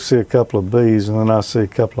do see a couple of B's, and then I see a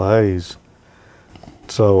couple of A's.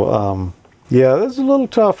 So, yeah, this is a little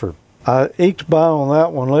tougher. I eked by on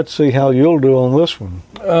that one. Let's see how you'll do on this one.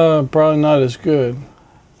 Probably not as good.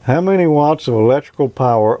 How many watts of electrical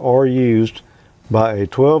power are used by a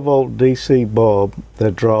 12-volt DC bulb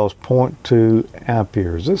that draws 0.2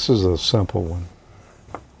 amperes? This is a simple one.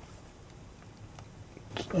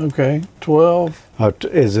 Okay, 12.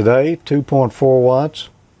 Is it A, 2.4 watts?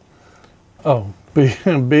 Oh,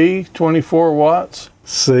 B, 24 watts.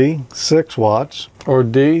 C, 6 watts. Or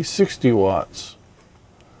D, 60 watts.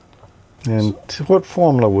 And what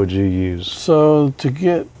formula would you use? So to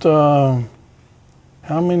get how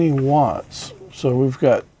many watts? So we've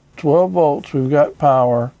got 12 volts, we've got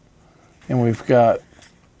power, and we've got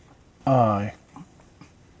I.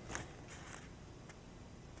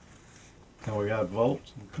 And we got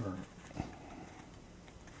volts and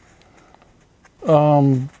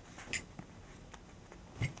current.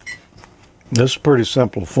 This is a pretty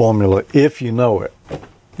simple formula if you know it.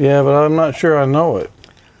 Yeah, but I'm not sure I know it.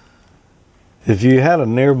 If you had a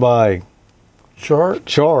nearby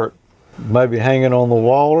chart, maybe hanging on the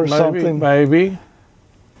wall or something. Maybe.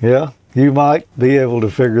 Yeah, you might be able to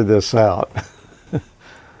figure this out.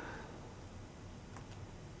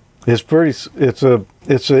 It's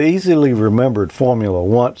a easily remembered formula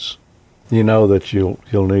once you know that you'll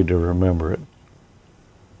need to remember it.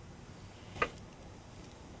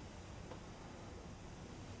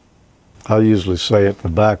 I usually say it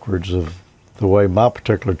backwards of the way my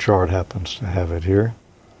particular chart happens to have it here.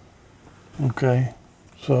 Okay.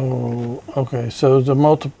 So to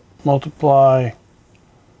multiply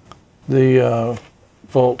the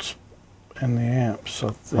volts and the amps. I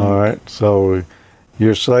think. All right. So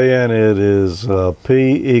you're saying it is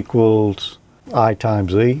P equals I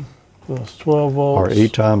times E. Plus 12 volts. Or E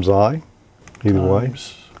times I, either way.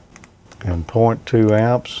 And 0.2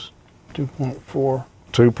 amps. 2.4.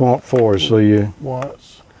 2.4, so you...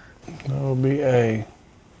 watts. That would be A.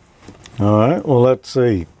 All right, well, let's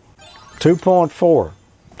see. 2.4.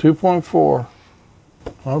 2.4.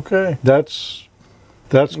 Okay. That's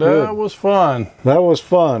good. That was fun. That was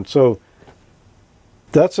fun. So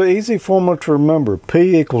that's an easy formula to remember.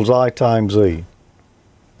 P equals I times E.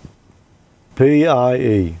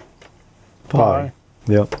 P-I-E. Pi.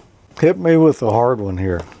 Yep. Hit me with the hard one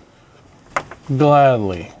here.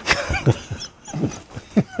 Gladly.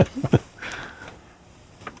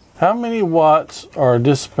 How many watts are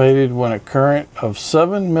dissipated when a current of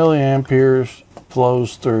 7 milliamperes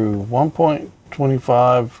flows through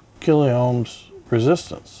 1.25 kiloohms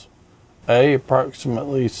resistance? A,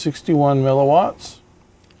 approximately 61 milliwatts.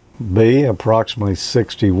 B, approximately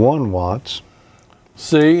 61 watts.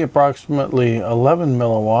 C, approximately 11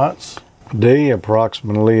 milliwatts. D,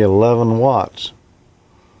 approximately 11 watts.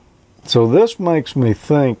 So this makes me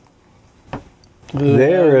think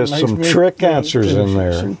there is some trick answers in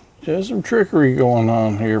there. There's some trickery going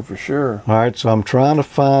on here for sure. All right, so I'm trying to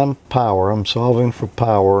find power. I'm solving for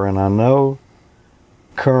power, and I know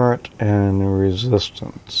current and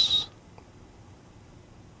resistance.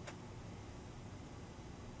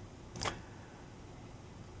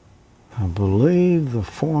 I believe the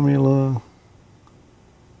formula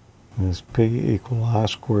is P equal I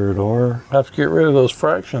squared R. Have to get rid of those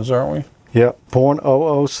fractions, aren't we? Yep,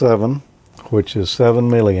 0.007, which is 7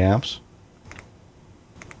 milliamps.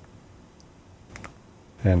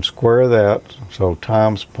 And square that, so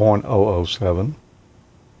times 0.007.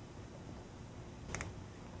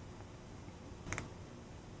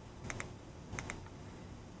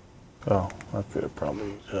 Oh, I could have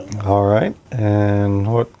probably done. All right,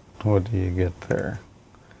 and what do you get there?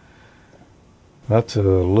 That's a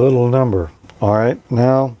little number. All right,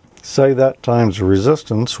 now say that times the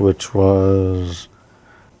resistance, which was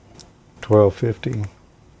 1250.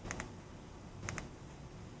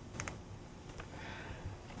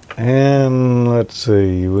 And let's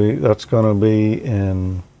see, that's going to be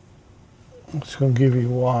in... It's going to give you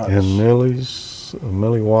watts. In millis, a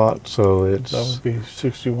milliwatt, so it's... That would be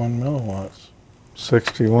 61 milliwatts.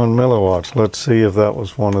 61 milliwatts. Let's see if that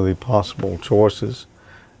was one of the possible choices.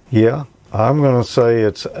 Yeah, I'm going to say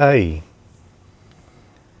it's A.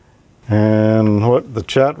 And what the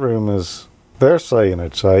chat room is, they're saying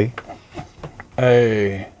it's A.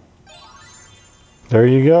 A. There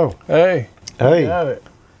you go. A. A. Got it.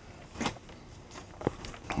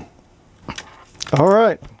 All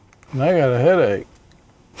right. And I got a headache.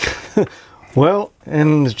 Well,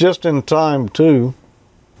 and it's just in time too,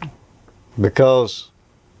 because,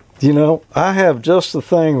 you know, I have just the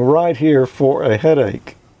thing right here for a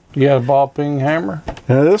headache. You got a ball peen hammer?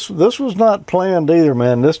 Now this was not planned either,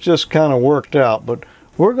 man. This just kind of worked out. But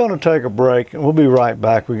we're going to take a break, and we'll be right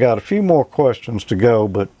back. We got a few more questions to go,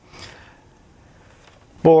 but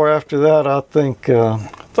boy, after that, I think. I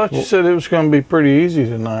thought you said it was going to be pretty easy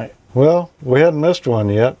tonight. Well, we hadn't missed one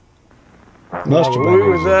yet. Must have been. We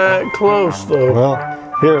were that close, though. Well,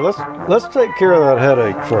 here, let's take care of that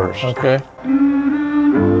headache first. Okay.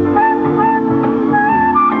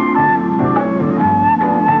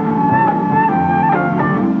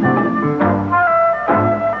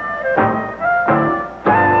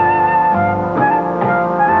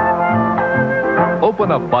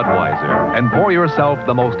 Open a Budweiser and pour yourself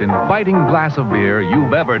the most inviting glass of beer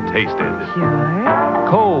you've ever tasted. Sure.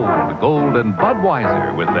 Cold, golden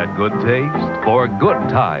Budweiser with that good taste for good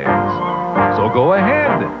times. So go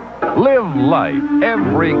ahead. Live life,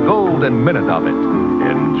 every golden minute of it.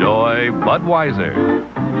 Enjoy Budweiser.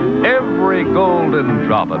 Every golden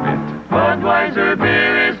drop of it. Budweiser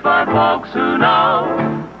beer is for folks who know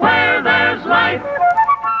where there's life.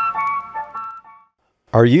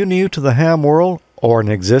 Are you new to the ham world or an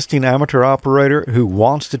existing amateur operator who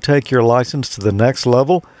wants to take your license to the next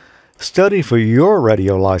level? Study for your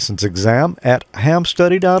radio license exam at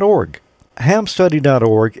hamstudy.org.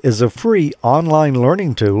 Hamstudy.org is a free online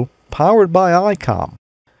learning tool powered by ICOM.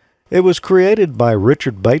 It was created by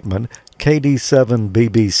Richard Bateman,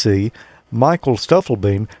 KD7BBC, Michael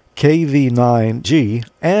Stufflebean, KV9G,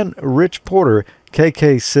 and Rich Porter,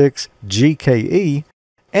 KK6GKE,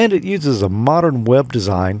 and it uses a modern web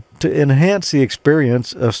design to enhance the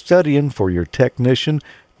experience of studying for your technician,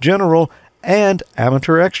 general, and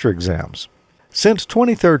amateur extra exams. Since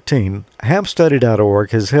 2013, hamstudy.org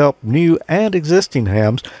has helped new and existing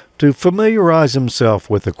hams to familiarize themselves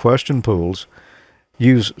with the question pools,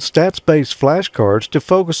 use stats-based flashcards to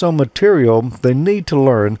focus on material they need to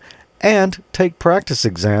learn, and take practice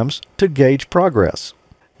exams to gauge progress.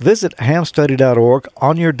 Visit hamstudy.org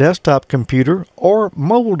on your desktop computer or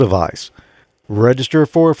mobile device. Register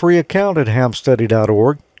for a free account at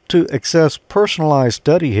hamstudy.org to access personalized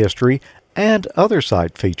study history and other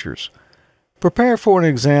site features. Prepare for an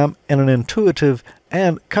exam in an intuitive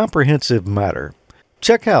and comprehensive manner.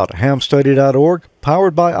 Check out hamstudy.org,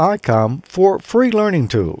 powered by ICOM, for free learning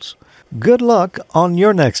tools. Good luck on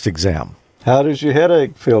your next exam. How does your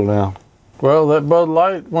headache feel now? Well, that Bud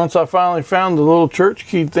Light, once I finally found the little church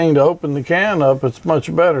key thing to open the can up, it's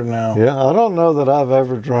much better now. Yeah, I don't know that I've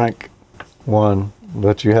ever drank one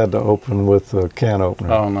that you had to open with a can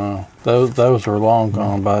opener. Oh no, those are long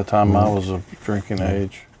gone by the time I was of drinking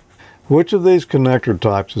age. Which of these connector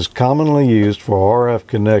types is commonly used for RF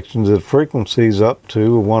connections at frequencies up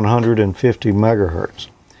to 150 megahertz?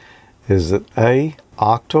 Is it A,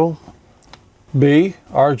 octal, B,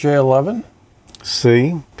 RJ11,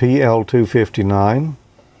 C, PL259,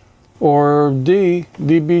 or D,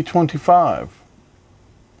 DB25?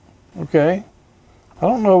 Okay. I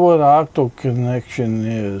don't know what octal connection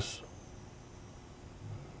is,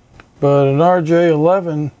 but an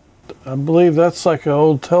RJ11, I believe that's like an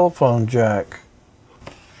old telephone jack.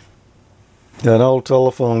 An old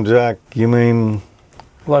telephone jack, you mean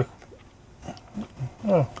Like,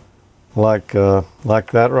 oh, like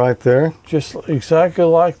that right there? just exactly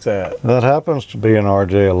like that. That happens to be an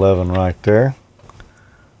RJ11 right there.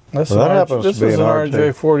 That's Well, that an happens this to be is an an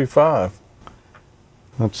RJ. RJ45.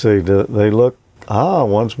 Let's see, they look,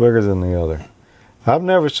 one's bigger than the other. I've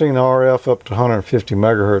never seen RF up to 150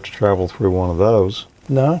 megahertz travel through one of those.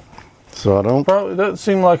 No, So I don't, probably doesn't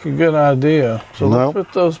seem like a good idea. So No. let's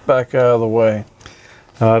put those back out of the way.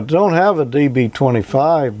 I don't have a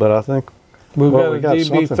DB25, but I think We've Well, we got a got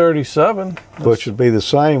something. DB37. which would be the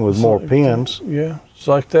same with It's more like- pins. Yeah, it's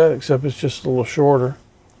like that, except it's just a little shorter.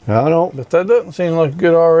 I don't But that doesn't seem like a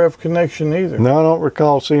good RF connection either. No, I don't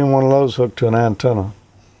recall seeing one of those hooked to an antenna.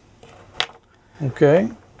 Okay.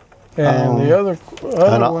 And the other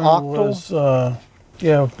an one octal? was,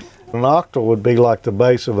 yeah, An octal would be like the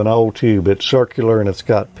base of an old tube. It's circular and it's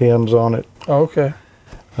got pins on it. okay.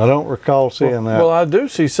 I don't recall seeing that. Well, I do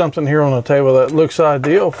see something here on the table that looks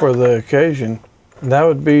ideal for the occasion. That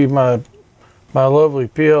would be my lovely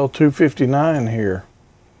PL259 here.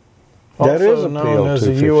 That is Also a known as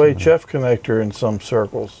a PL259. UHF connector in some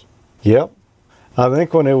circles. Yep. I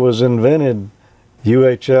think when it was invented,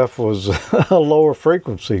 UHF was a lower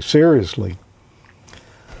frequency, seriously.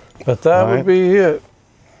 But that Right. would be it.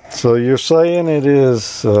 So you're saying it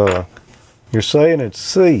is, you're saying it's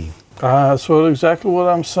C. That's exactly what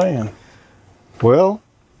I'm saying. Well,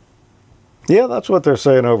 yeah, that's what they're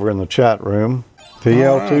saying over in the chat room.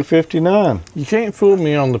 PL259. You can't fool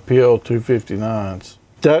me on the PL259s.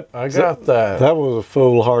 I got that. That was a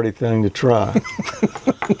foolhardy thing to try.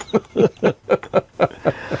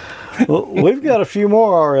 Well, we've got a few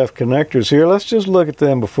more RF connectors here. Let's just look at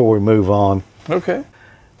them before we move on. Okay.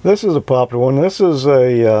 This is a popular one. This is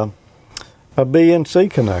a BNC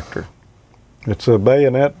connector. It's a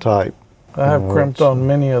bayonet type. I have crimped on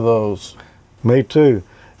many of those. Me too.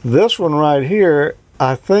 This one right here,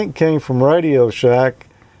 I think came from Radio Shack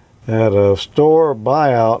at a store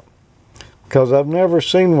buyout, because I've never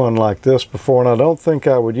seen one like this before, and I don't think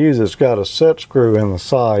I would use it. It's got a set screw in the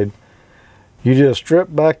side. You just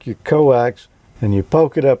strip back your coax and you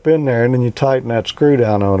poke it up in there, and then you tighten that screw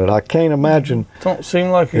down on it. I can't imagine Don't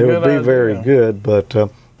seem like a it good would be idea. very good, but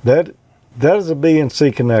that is a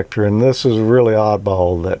BNC connector, and this is really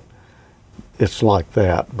oddball that it's like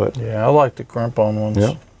that. But Yeah, I like the crimp on ones.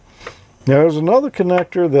 yeah. Now, there's another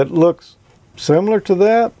connector that looks similar to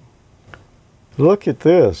that. Look at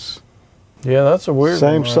this. Yeah, that's a weird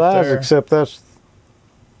Same one right size, there. except that's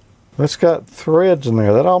got threads in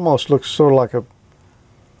there. That almost looks sort of like a,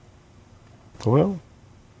 well,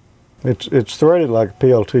 it's threaded like a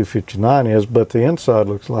PL259 is, but the inside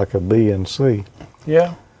looks like a BNC.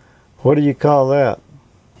 Yeah. What do you call that?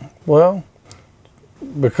 Well,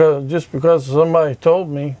 because somebody told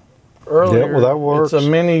me earlier, Yeah, well, that works. It's a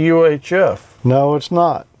mini UHF. No, it's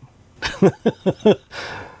not.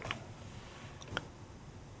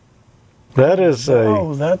 That is a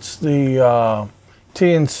Oh, that's the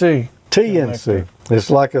TNC. TNC. connector. It's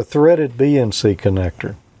like a threaded BNC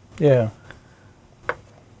connector. Yeah.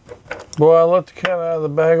 Boy, I let the cat out of the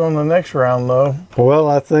bag on the next round, though. Well,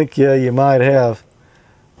 I think, yeah, you might have.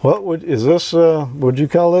 Would you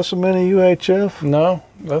call this a mini UHF? No,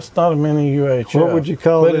 that's not a mini UHF. What would you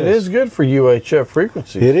call But this? it is good for UHF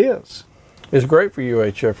frequencies. It is. It's great for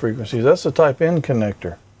UHF frequencies. That's a type N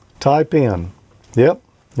connector. Type in. Yep,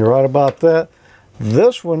 you're right about that.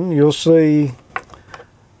 This one you'll see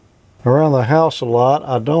around the house a lot.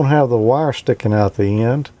 I don't have the wire sticking out the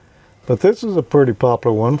end, but this is a pretty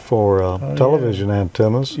popular one for television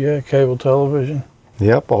antennas. Yeah, cable television.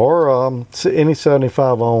 Yep, or any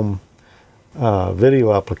 75 ohm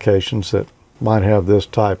video applications that might have this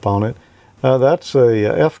type on it. That's a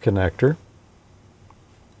F connector,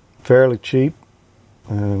 fairly cheap,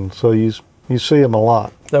 and so you see them a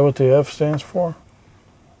lot. Is that what the F stands for?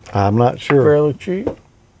 I'm not sure. Fairly cheap.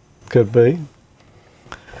 Could be.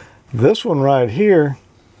 This one right here,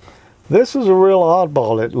 this is a real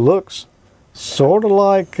oddball. It looks sort of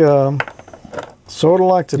like Sort of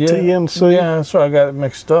like the TNC. Yeah, that's why I got it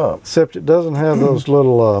mixed up. Except it doesn't have those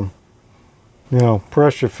little, you know,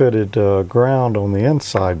 pressure-fitted ground on the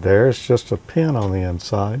inside there. It's just a pin on the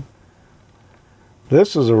inside.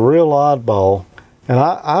 This is a real oddball, and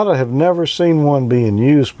I have never seen one being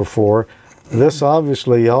used before. This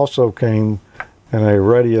obviously also came in a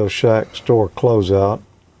Radio Shack store closeout.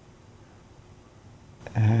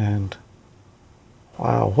 And,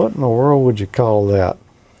 wow, what in the world would you call that?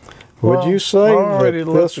 Would you say I already that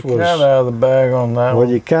let this the was... cat out of the bag on that Well, one.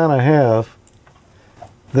 you kind of have.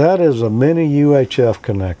 That is a mini UHF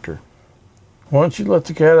connector. Once you let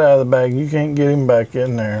the cat out of the bag, you can't get him back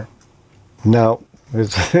in there. No,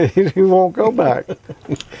 he won't go back.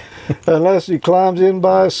 Unless he climbs in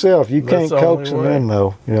by himself. You That's can't the coax only him way. in,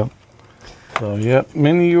 though. Yep. So, yep,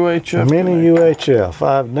 mini UHF. A mini UHF.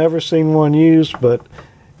 I've never seen one used, but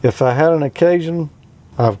if I had an occasion,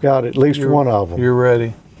 I've got at least one of them. You're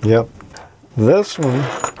ready. Yep. This one,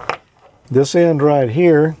 this end right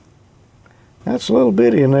here, that's a little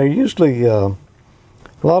bitty, and they're usually, a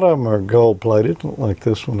lot of them are gold plated, like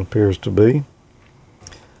this one appears to be.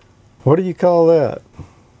 What do you call that?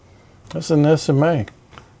 That's an SMA.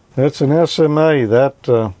 That's an SMA.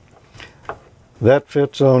 That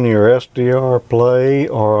fits on your SDR Play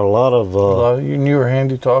or a lot of A lot of your newer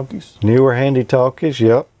handy talkies. newer handy talkies.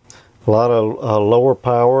 Yep. A lot of lower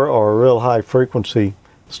power or real high frequency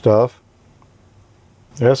stuff.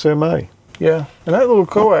 SMA. Yeah, and that little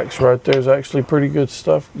coax right there is actually pretty good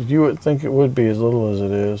stuff. You wouldn't think it would be as little as it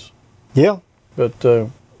is, Yeah. but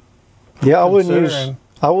Yeah, I wouldn't use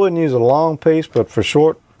considering- a long piece, but for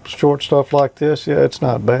short stuff like this, yeah, it's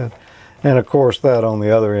not bad. And of course, that on the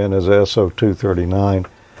other end is SO239.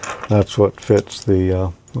 That's what fits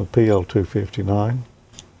the PL259.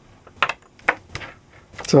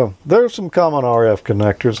 So there's some common RF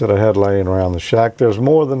connectors that I had laying around the shack. There's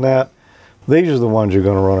more than that. These are the ones you're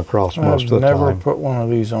going to run across most I've of the never time. put one of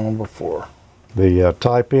these on before. The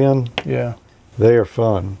type in, Yeah, they are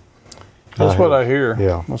fun. that's what I hear.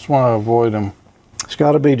 Yeah. That's why I avoid them. It's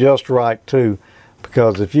got to be just right too,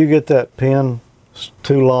 because if you get that pin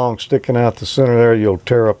too long sticking out the center there, you'll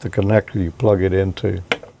tear up the connector you plug it into.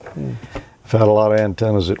 I've had a lot of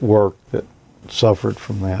antennas at work that suffered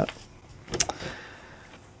from that.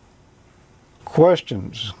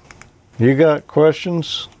 Questions? You got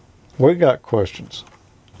questions? We got questions.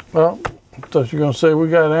 Well, I thought you were going to say we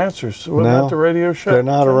got answers. What No, about the Radio Shack? They're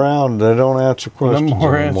not around. They don't answer No questions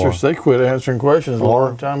more anymore. answers. They quit answering questions a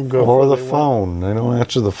long time ago. Or the They weren't. phone. They don't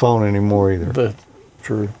answer the phone anymore either. That's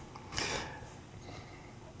true.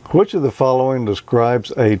 Which of the following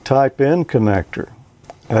describes a type-in connector?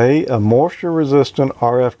 A moisture-resistant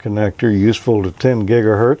RF connector useful to 10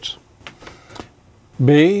 gigahertz.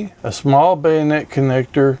 B, a small bayonet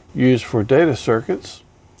connector used for data circuits.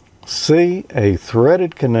 C, a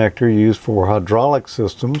threaded connector used for hydraulic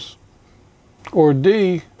systems. Or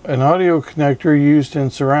D, an audio connector used in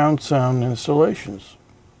surround sound installations.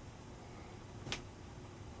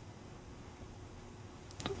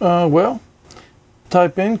 Well,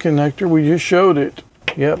 type-in connector, we just showed it.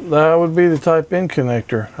 Yep, that would be the type-in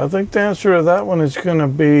connector. I think the answer to that one is going to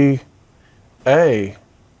be A.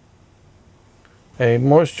 A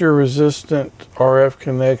moisture-resistant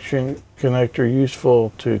RF connector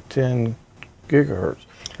useful to 10 gigahertz.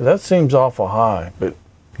 That seems awful high, but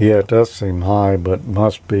Yeah, it does seem high, but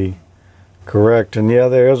must be correct. And yeah,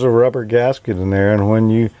 there is a rubber gasket in there, and when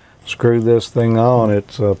you screw this thing on,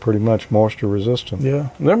 it's pretty much moisture resistant. yeah,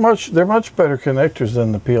 they're much better connectors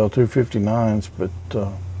than the PL259s, but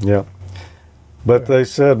Yeah. But they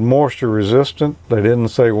said moisture resistant. They didn't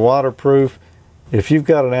say waterproof. If you've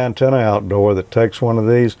got an antenna outdoor that takes one of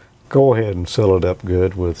these, go ahead and seal it up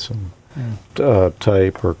good with some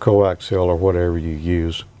tape or coaxial or whatever you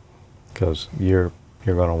use, because you're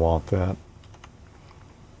going to want that.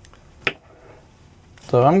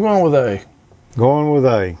 so I'm going with A. Going with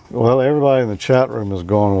A. Well, everybody in the chat room is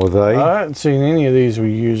going with A. I haven't seen any of these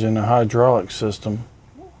we use in a hydraulic system.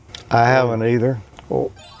 I haven't either.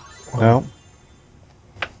 Oh. No.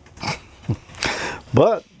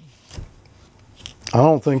 But I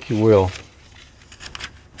don't think you will.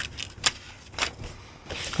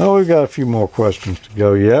 Oh, we've got a few more questions to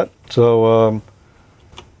go yet. So,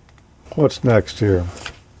 what's next here?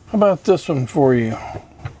 How about this one for you?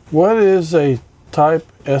 What is a type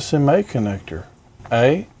SMA connector?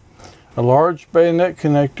 A, a large bayonet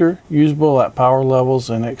connector usable at power levels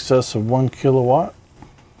in excess of 1 kilowatt.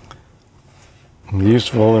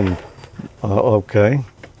 Useful and okay,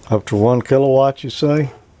 up to 1 kilowatt, you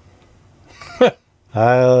say? I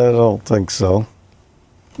don't think so.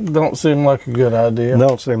 Don't seem like a good idea.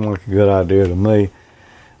 Don't seem like a good idea to me.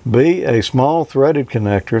 B, a small threaded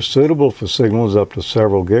connector suitable for signals up to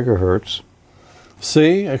several gigahertz.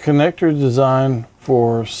 C, a connector designed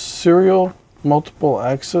for serial multiple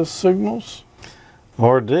access signals.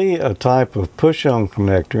 Or D, a type of push-on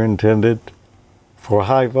connector intended for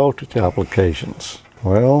high voltage applications.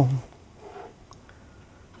 Well,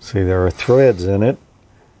 see, there are threads in it,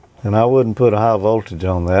 and I wouldn't put a high voltage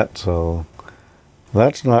on that, so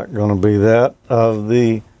that's not going to be that. Of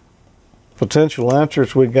the potential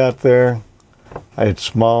answers we got there, it's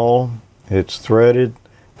small, it's threaded,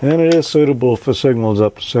 and it is suitable for signals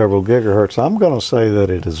up to several gigahertz. I'm going to say that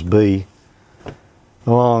it is B,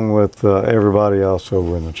 along with everybody else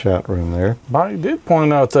over in the chat room there. Mike did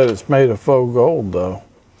point out that it's made of faux gold, though.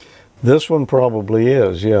 This one probably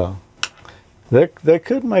is, yeah. They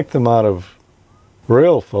could make them out of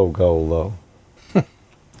real faux gold, though,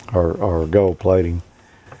 or gold plating.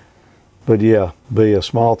 But yeah, B, a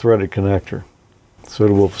small threaded connector,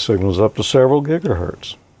 suitable for signals up to several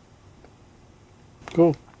gigahertz.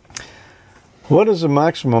 Cool. What is the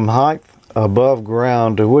maximum height above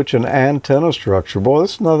ground to which an antenna structure, boy,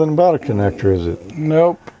 this is nothing about a connector, is it?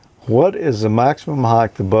 Nope. What is the maximum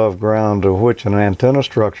height above ground to which an antenna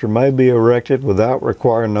structure may be erected without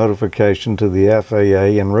requiring notification to the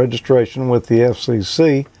FAA and registration with the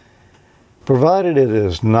FCC, provided it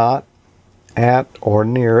is not at or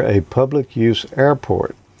near a public use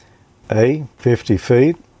airport? A, 50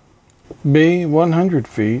 feet. B, 100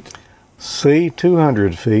 feet. C,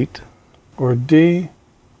 200 feet. Or D,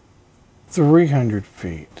 300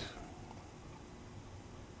 feet.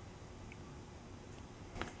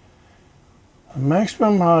 The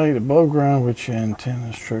maximum height above ground which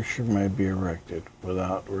antenna structure may be erected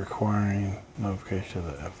without requiring notification of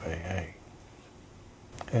the FAA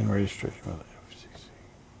and registration with the FCC.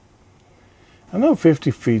 I know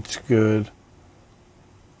 50 feet's good.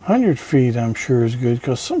 100 feet I'm sure is good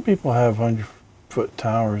because some people have 100-foot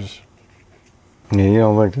towers. Yeah, you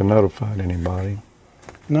don't think they notified anybody?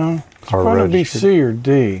 No, it's Or going to be registered. C or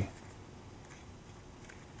D.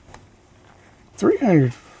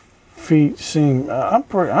 300 feet seem.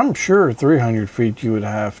 I'm sure 300 feet you would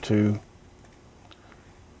have to.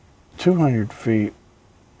 200 feet.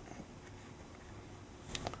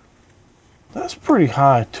 That's pretty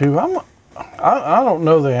high too. I don't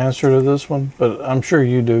know the answer to this one, but I'm sure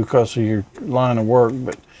you do because of your line of work.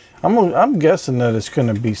 But I'm guessing that it's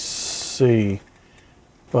going to be C,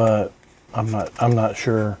 but I'm not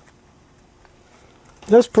sure.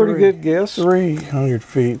 That's a pretty good guess. 300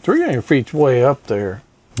 feet. 300 feet's way up there.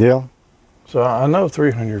 Yeah. So I know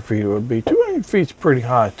 300 feet it would be. 200 feet's pretty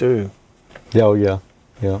high too. Oh, yeah.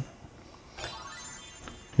 Yeah.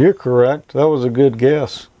 You're correct. That was a good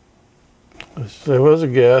guess. There was a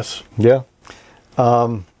guess. Yeah.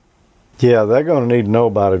 Yeah, they're going to need to know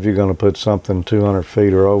about it if you're going to put something 200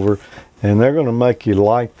 feet or over. And they're going to make you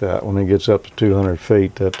light that when it gets up to 200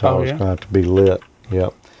 feet. That tower's going to have to be lit.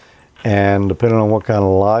 Yep. And depending on what kind of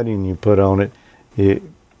lighting you put on it,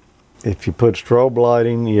 if you put strobe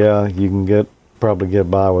lighting, yeah, you can probably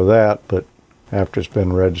get by with that. But after it's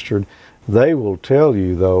been registered, they will tell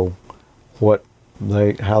you though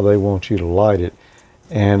how they want you to light it.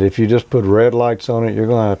 And if you just put red lights on it, you're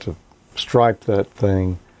going to have to stripe that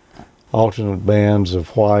thing alternate bands of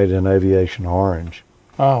white and aviation orange.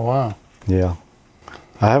 Oh, wow. Yeah.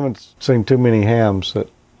 I haven't seen too many hams that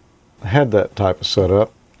had that type of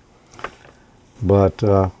setup. But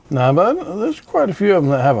no, but there's quite a few of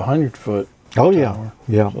them that have 100-foot. Oh, tower. yeah.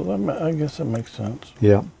 Yeah. So I guess that makes sense.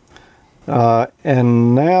 Yeah.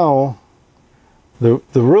 And now the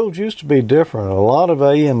rules used to be different. A lot of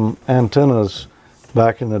AM antennas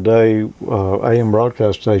back in the day, AM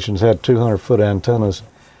broadcast stations had 200-foot antennas,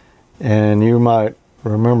 and you might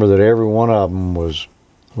remember that every one of them was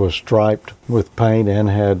striped with paint and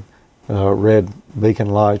had red beacon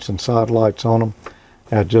lights and side lights on them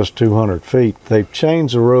at just 200 feet. They've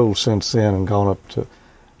changed the rules since then and gone up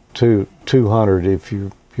to 200. If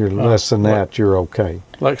you're less than that, you're okay.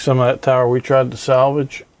 Like some of that tower we tried to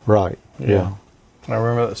salvage. Right. Yeah. I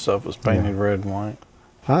remember that stuff was painted red and white.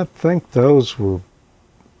 I think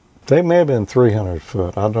they may have been 300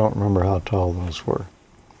 foot. I don't remember how tall those were.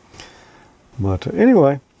 But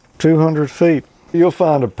anyway, 200 feet. You'll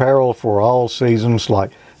find apparel for all seasons,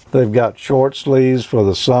 like they've got short sleeves for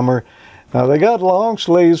the summer. Now they got long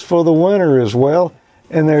sleeves for the winter as well,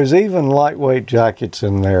 and there's even lightweight jackets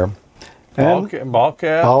in there. Ball caps.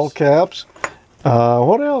 Ball caps.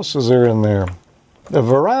 What else is there in there? A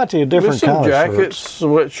variety of different kinds of jackets, shirts.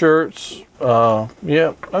 sweatshirts.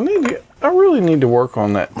 Yeah, I really need to work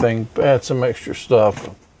on that thing. Add some extra stuff.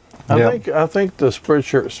 I think the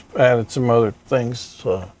spreadshirts added some other things.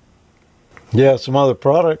 Yeah, some other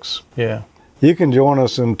products. Yeah. You can join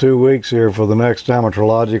us in 2 weeks here for the next Amateur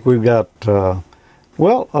Logic. We've got,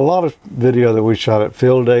 well, a lot of video that we shot at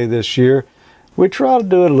Field Day this year. We try to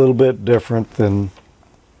do it a little bit different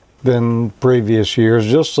than previous years,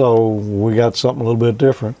 just so we got something a little bit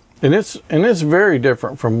different. And it's very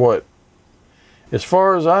different from what, as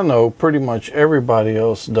far as I know, pretty much everybody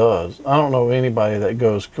else does. I don't know anybody that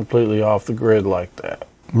goes completely off the grid like that.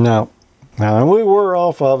 No. And we were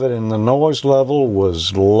off of it, and the noise level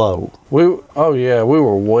was low. Oh yeah, we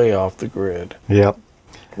were way off the grid. Yep.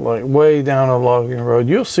 Like way down a logging road.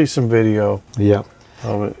 You'll see some video. Yep.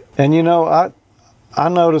 Of it. And you know, I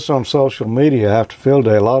noticed on social media after Field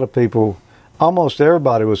Day, a lot of people, almost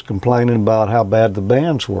everybody was complaining about how bad the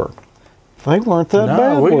bands were. They weren't that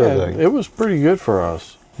bad, were they? It was pretty good for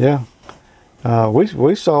us. Yeah.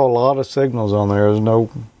 We saw a lot of signals on there.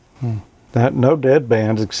 There's no dead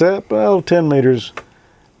bands except, well, 10 meters.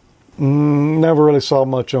 Never really saw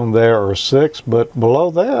much on there, or 6, but below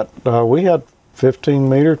that, we had 15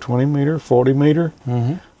 meter, 20 meter, 40 meter.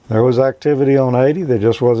 Mm-hmm. There was activity on 80. There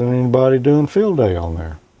just wasn't anybody doing Field Day on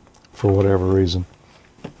there for whatever reason.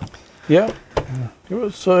 Yeah. It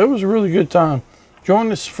was a really good time.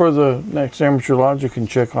 Join us for the next Amateur Logic and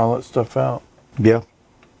check all that stuff out. Yeah.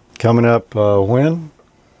 Coming up when?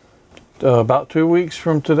 About 2 weeks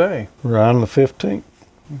from today. Around the 15th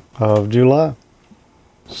of July.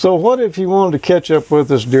 So what if you wanted to catch up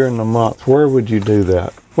with us during the month? Where would you do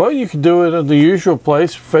that? Well, you could do it at the usual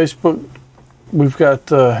place, Facebook. We've got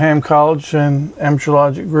Ham College and Amateur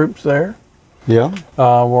Logic groups there. Yeah.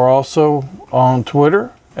 We're also on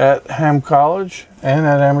Twitter at Ham College and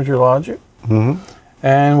at Amateur Logic. Mm-hmm.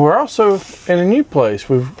 And we're also in a new place.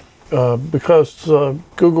 We've because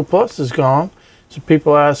Google Plus is gone, so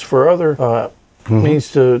people ask for other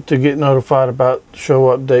means to get notified about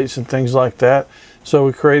show updates and things like that. So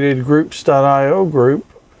we created groups.io group,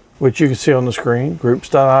 which you can see on the screen,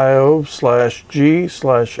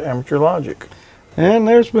 groups.io/G/AmateurLogic. And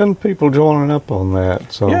there's been people joining up on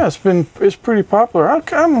that. So Yeah, it's pretty popular. I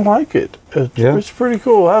kind of like it. It's pretty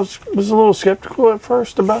cool. I was a little skeptical at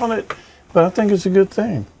first about it, but I think it's a good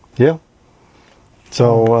thing. Yeah.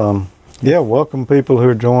 So, welcome people who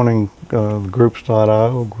are joining the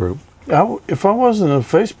groups.io group. If I wasn't a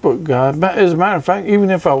Facebook guy, as a matter of fact, even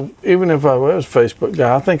if I was a Facebook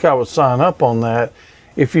guy, I think I would sign up on that.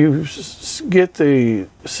 If you get the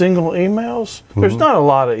single emails, there's not a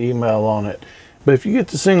lot of email on it, but if you get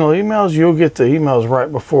the single emails, you'll get the emails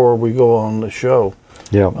right before we go on the show.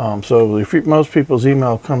 Yeah. So most people's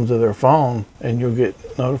email comes to their phone, and you'll get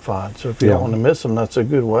notified. So if you don't want to miss them, that's a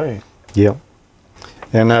good way. Yeah.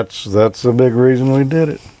 And that's a big reason we did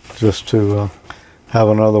it, just to have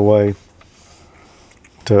another way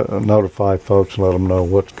to notify folks and let them know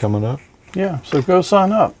what's coming up. Yeah. So go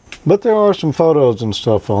sign up. But there are some photos and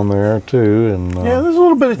stuff on there too, and yeah, there's a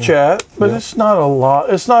little bit of chat, but it's not a lot.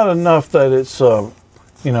 It's not enough that it's that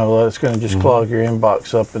it's going to just clog your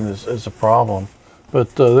inbox up and is a problem.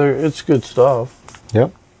 But it's good stuff.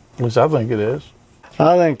 Yep. At least I think it is.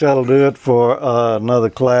 I think that'll do it for another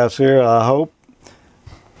class here. I hope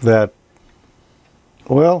that,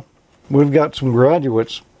 well, we've got some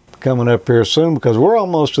graduates coming up here soon because we're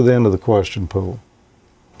almost to the end of the question pool.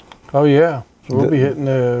 Oh yeah, so we'll be hitting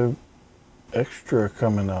the extra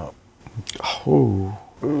coming up. Oh,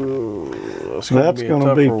 that's going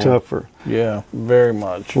to be tougher. Yeah, very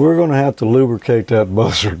much. We're going to have to lubricate that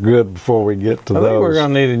buzzer good before we get to those. I think we're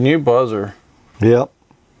going to need a new buzzer. Yep,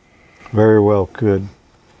 very well could.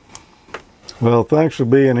 Well, thanks for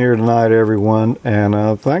being here tonight, everyone,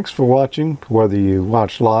 and thanks for watching, whether you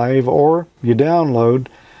watch live or you download.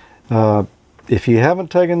 If you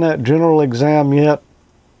haven't taken that general exam yet,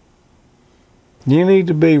 you need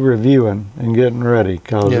to be reviewing and getting ready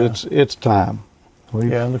because it's time.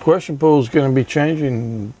 And the question pool is going to be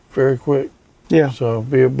changing very quick. Yeah. So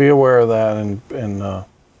be aware of that and in the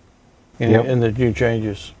new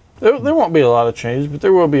changes. There won't be a lot of changes, but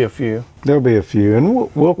there will be a few. There'll be a few, and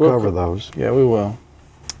we'll cover those. Yeah, we will.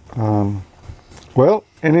 Well,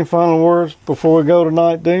 any final words before we go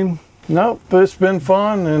tonight, Dean? Nope, but it's been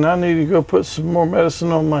fun, and I need to go put some more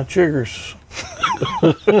medicine on my chiggers.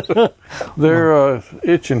 They're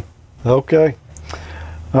itching. Okay.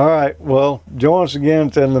 All right. Well, join us again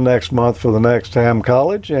at the end of the next month for the next Ham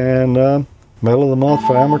College, and middle of the month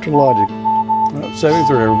for Amateur Logic.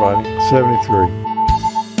 73, everybody. 73.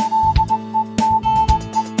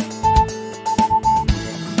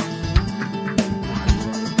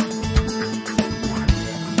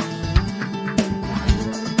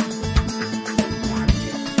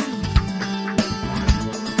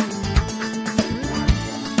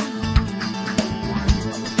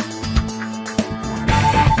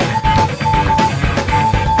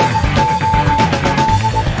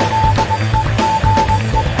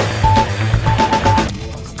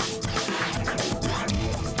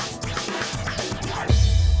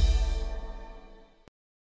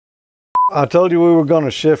 I told you we were going to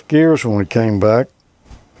shift gears when we came back.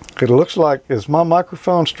 It looks like, is my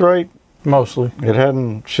microphone straight? Mostly. It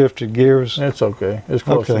hadn't shifted gears? It's okay. It's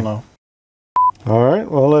close Okay. enough. All right,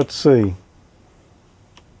 well, let's see.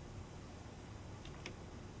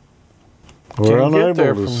 We're Can't get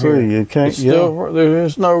there unable to from see. here. You can't, It's still, there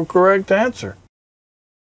is no correct answer.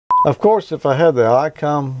 Of course, if I had the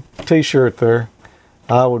ICOM t-shirt there,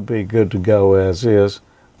 I would be good to go as is.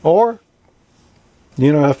 Or,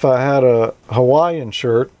 you know, if I had a Hawaiian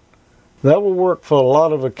shirt, that will work for a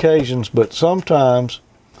lot of occasions, but sometimes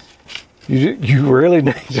you really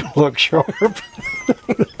need to look sharp.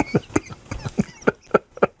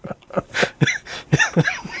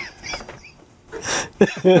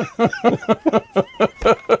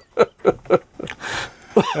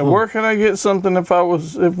 And where can I get something if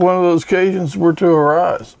one of those occasions were to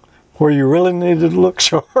arise? Where you really needed to look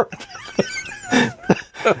sharp.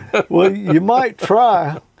 Well, you might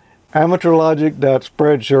try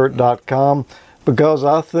AmateurLogic.spreadshirt.com, because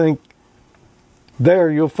I think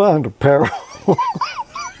there you'll find apparel.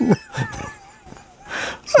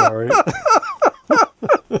 Sorry.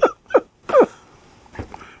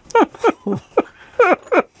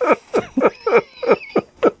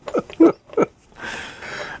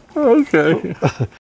 Okay.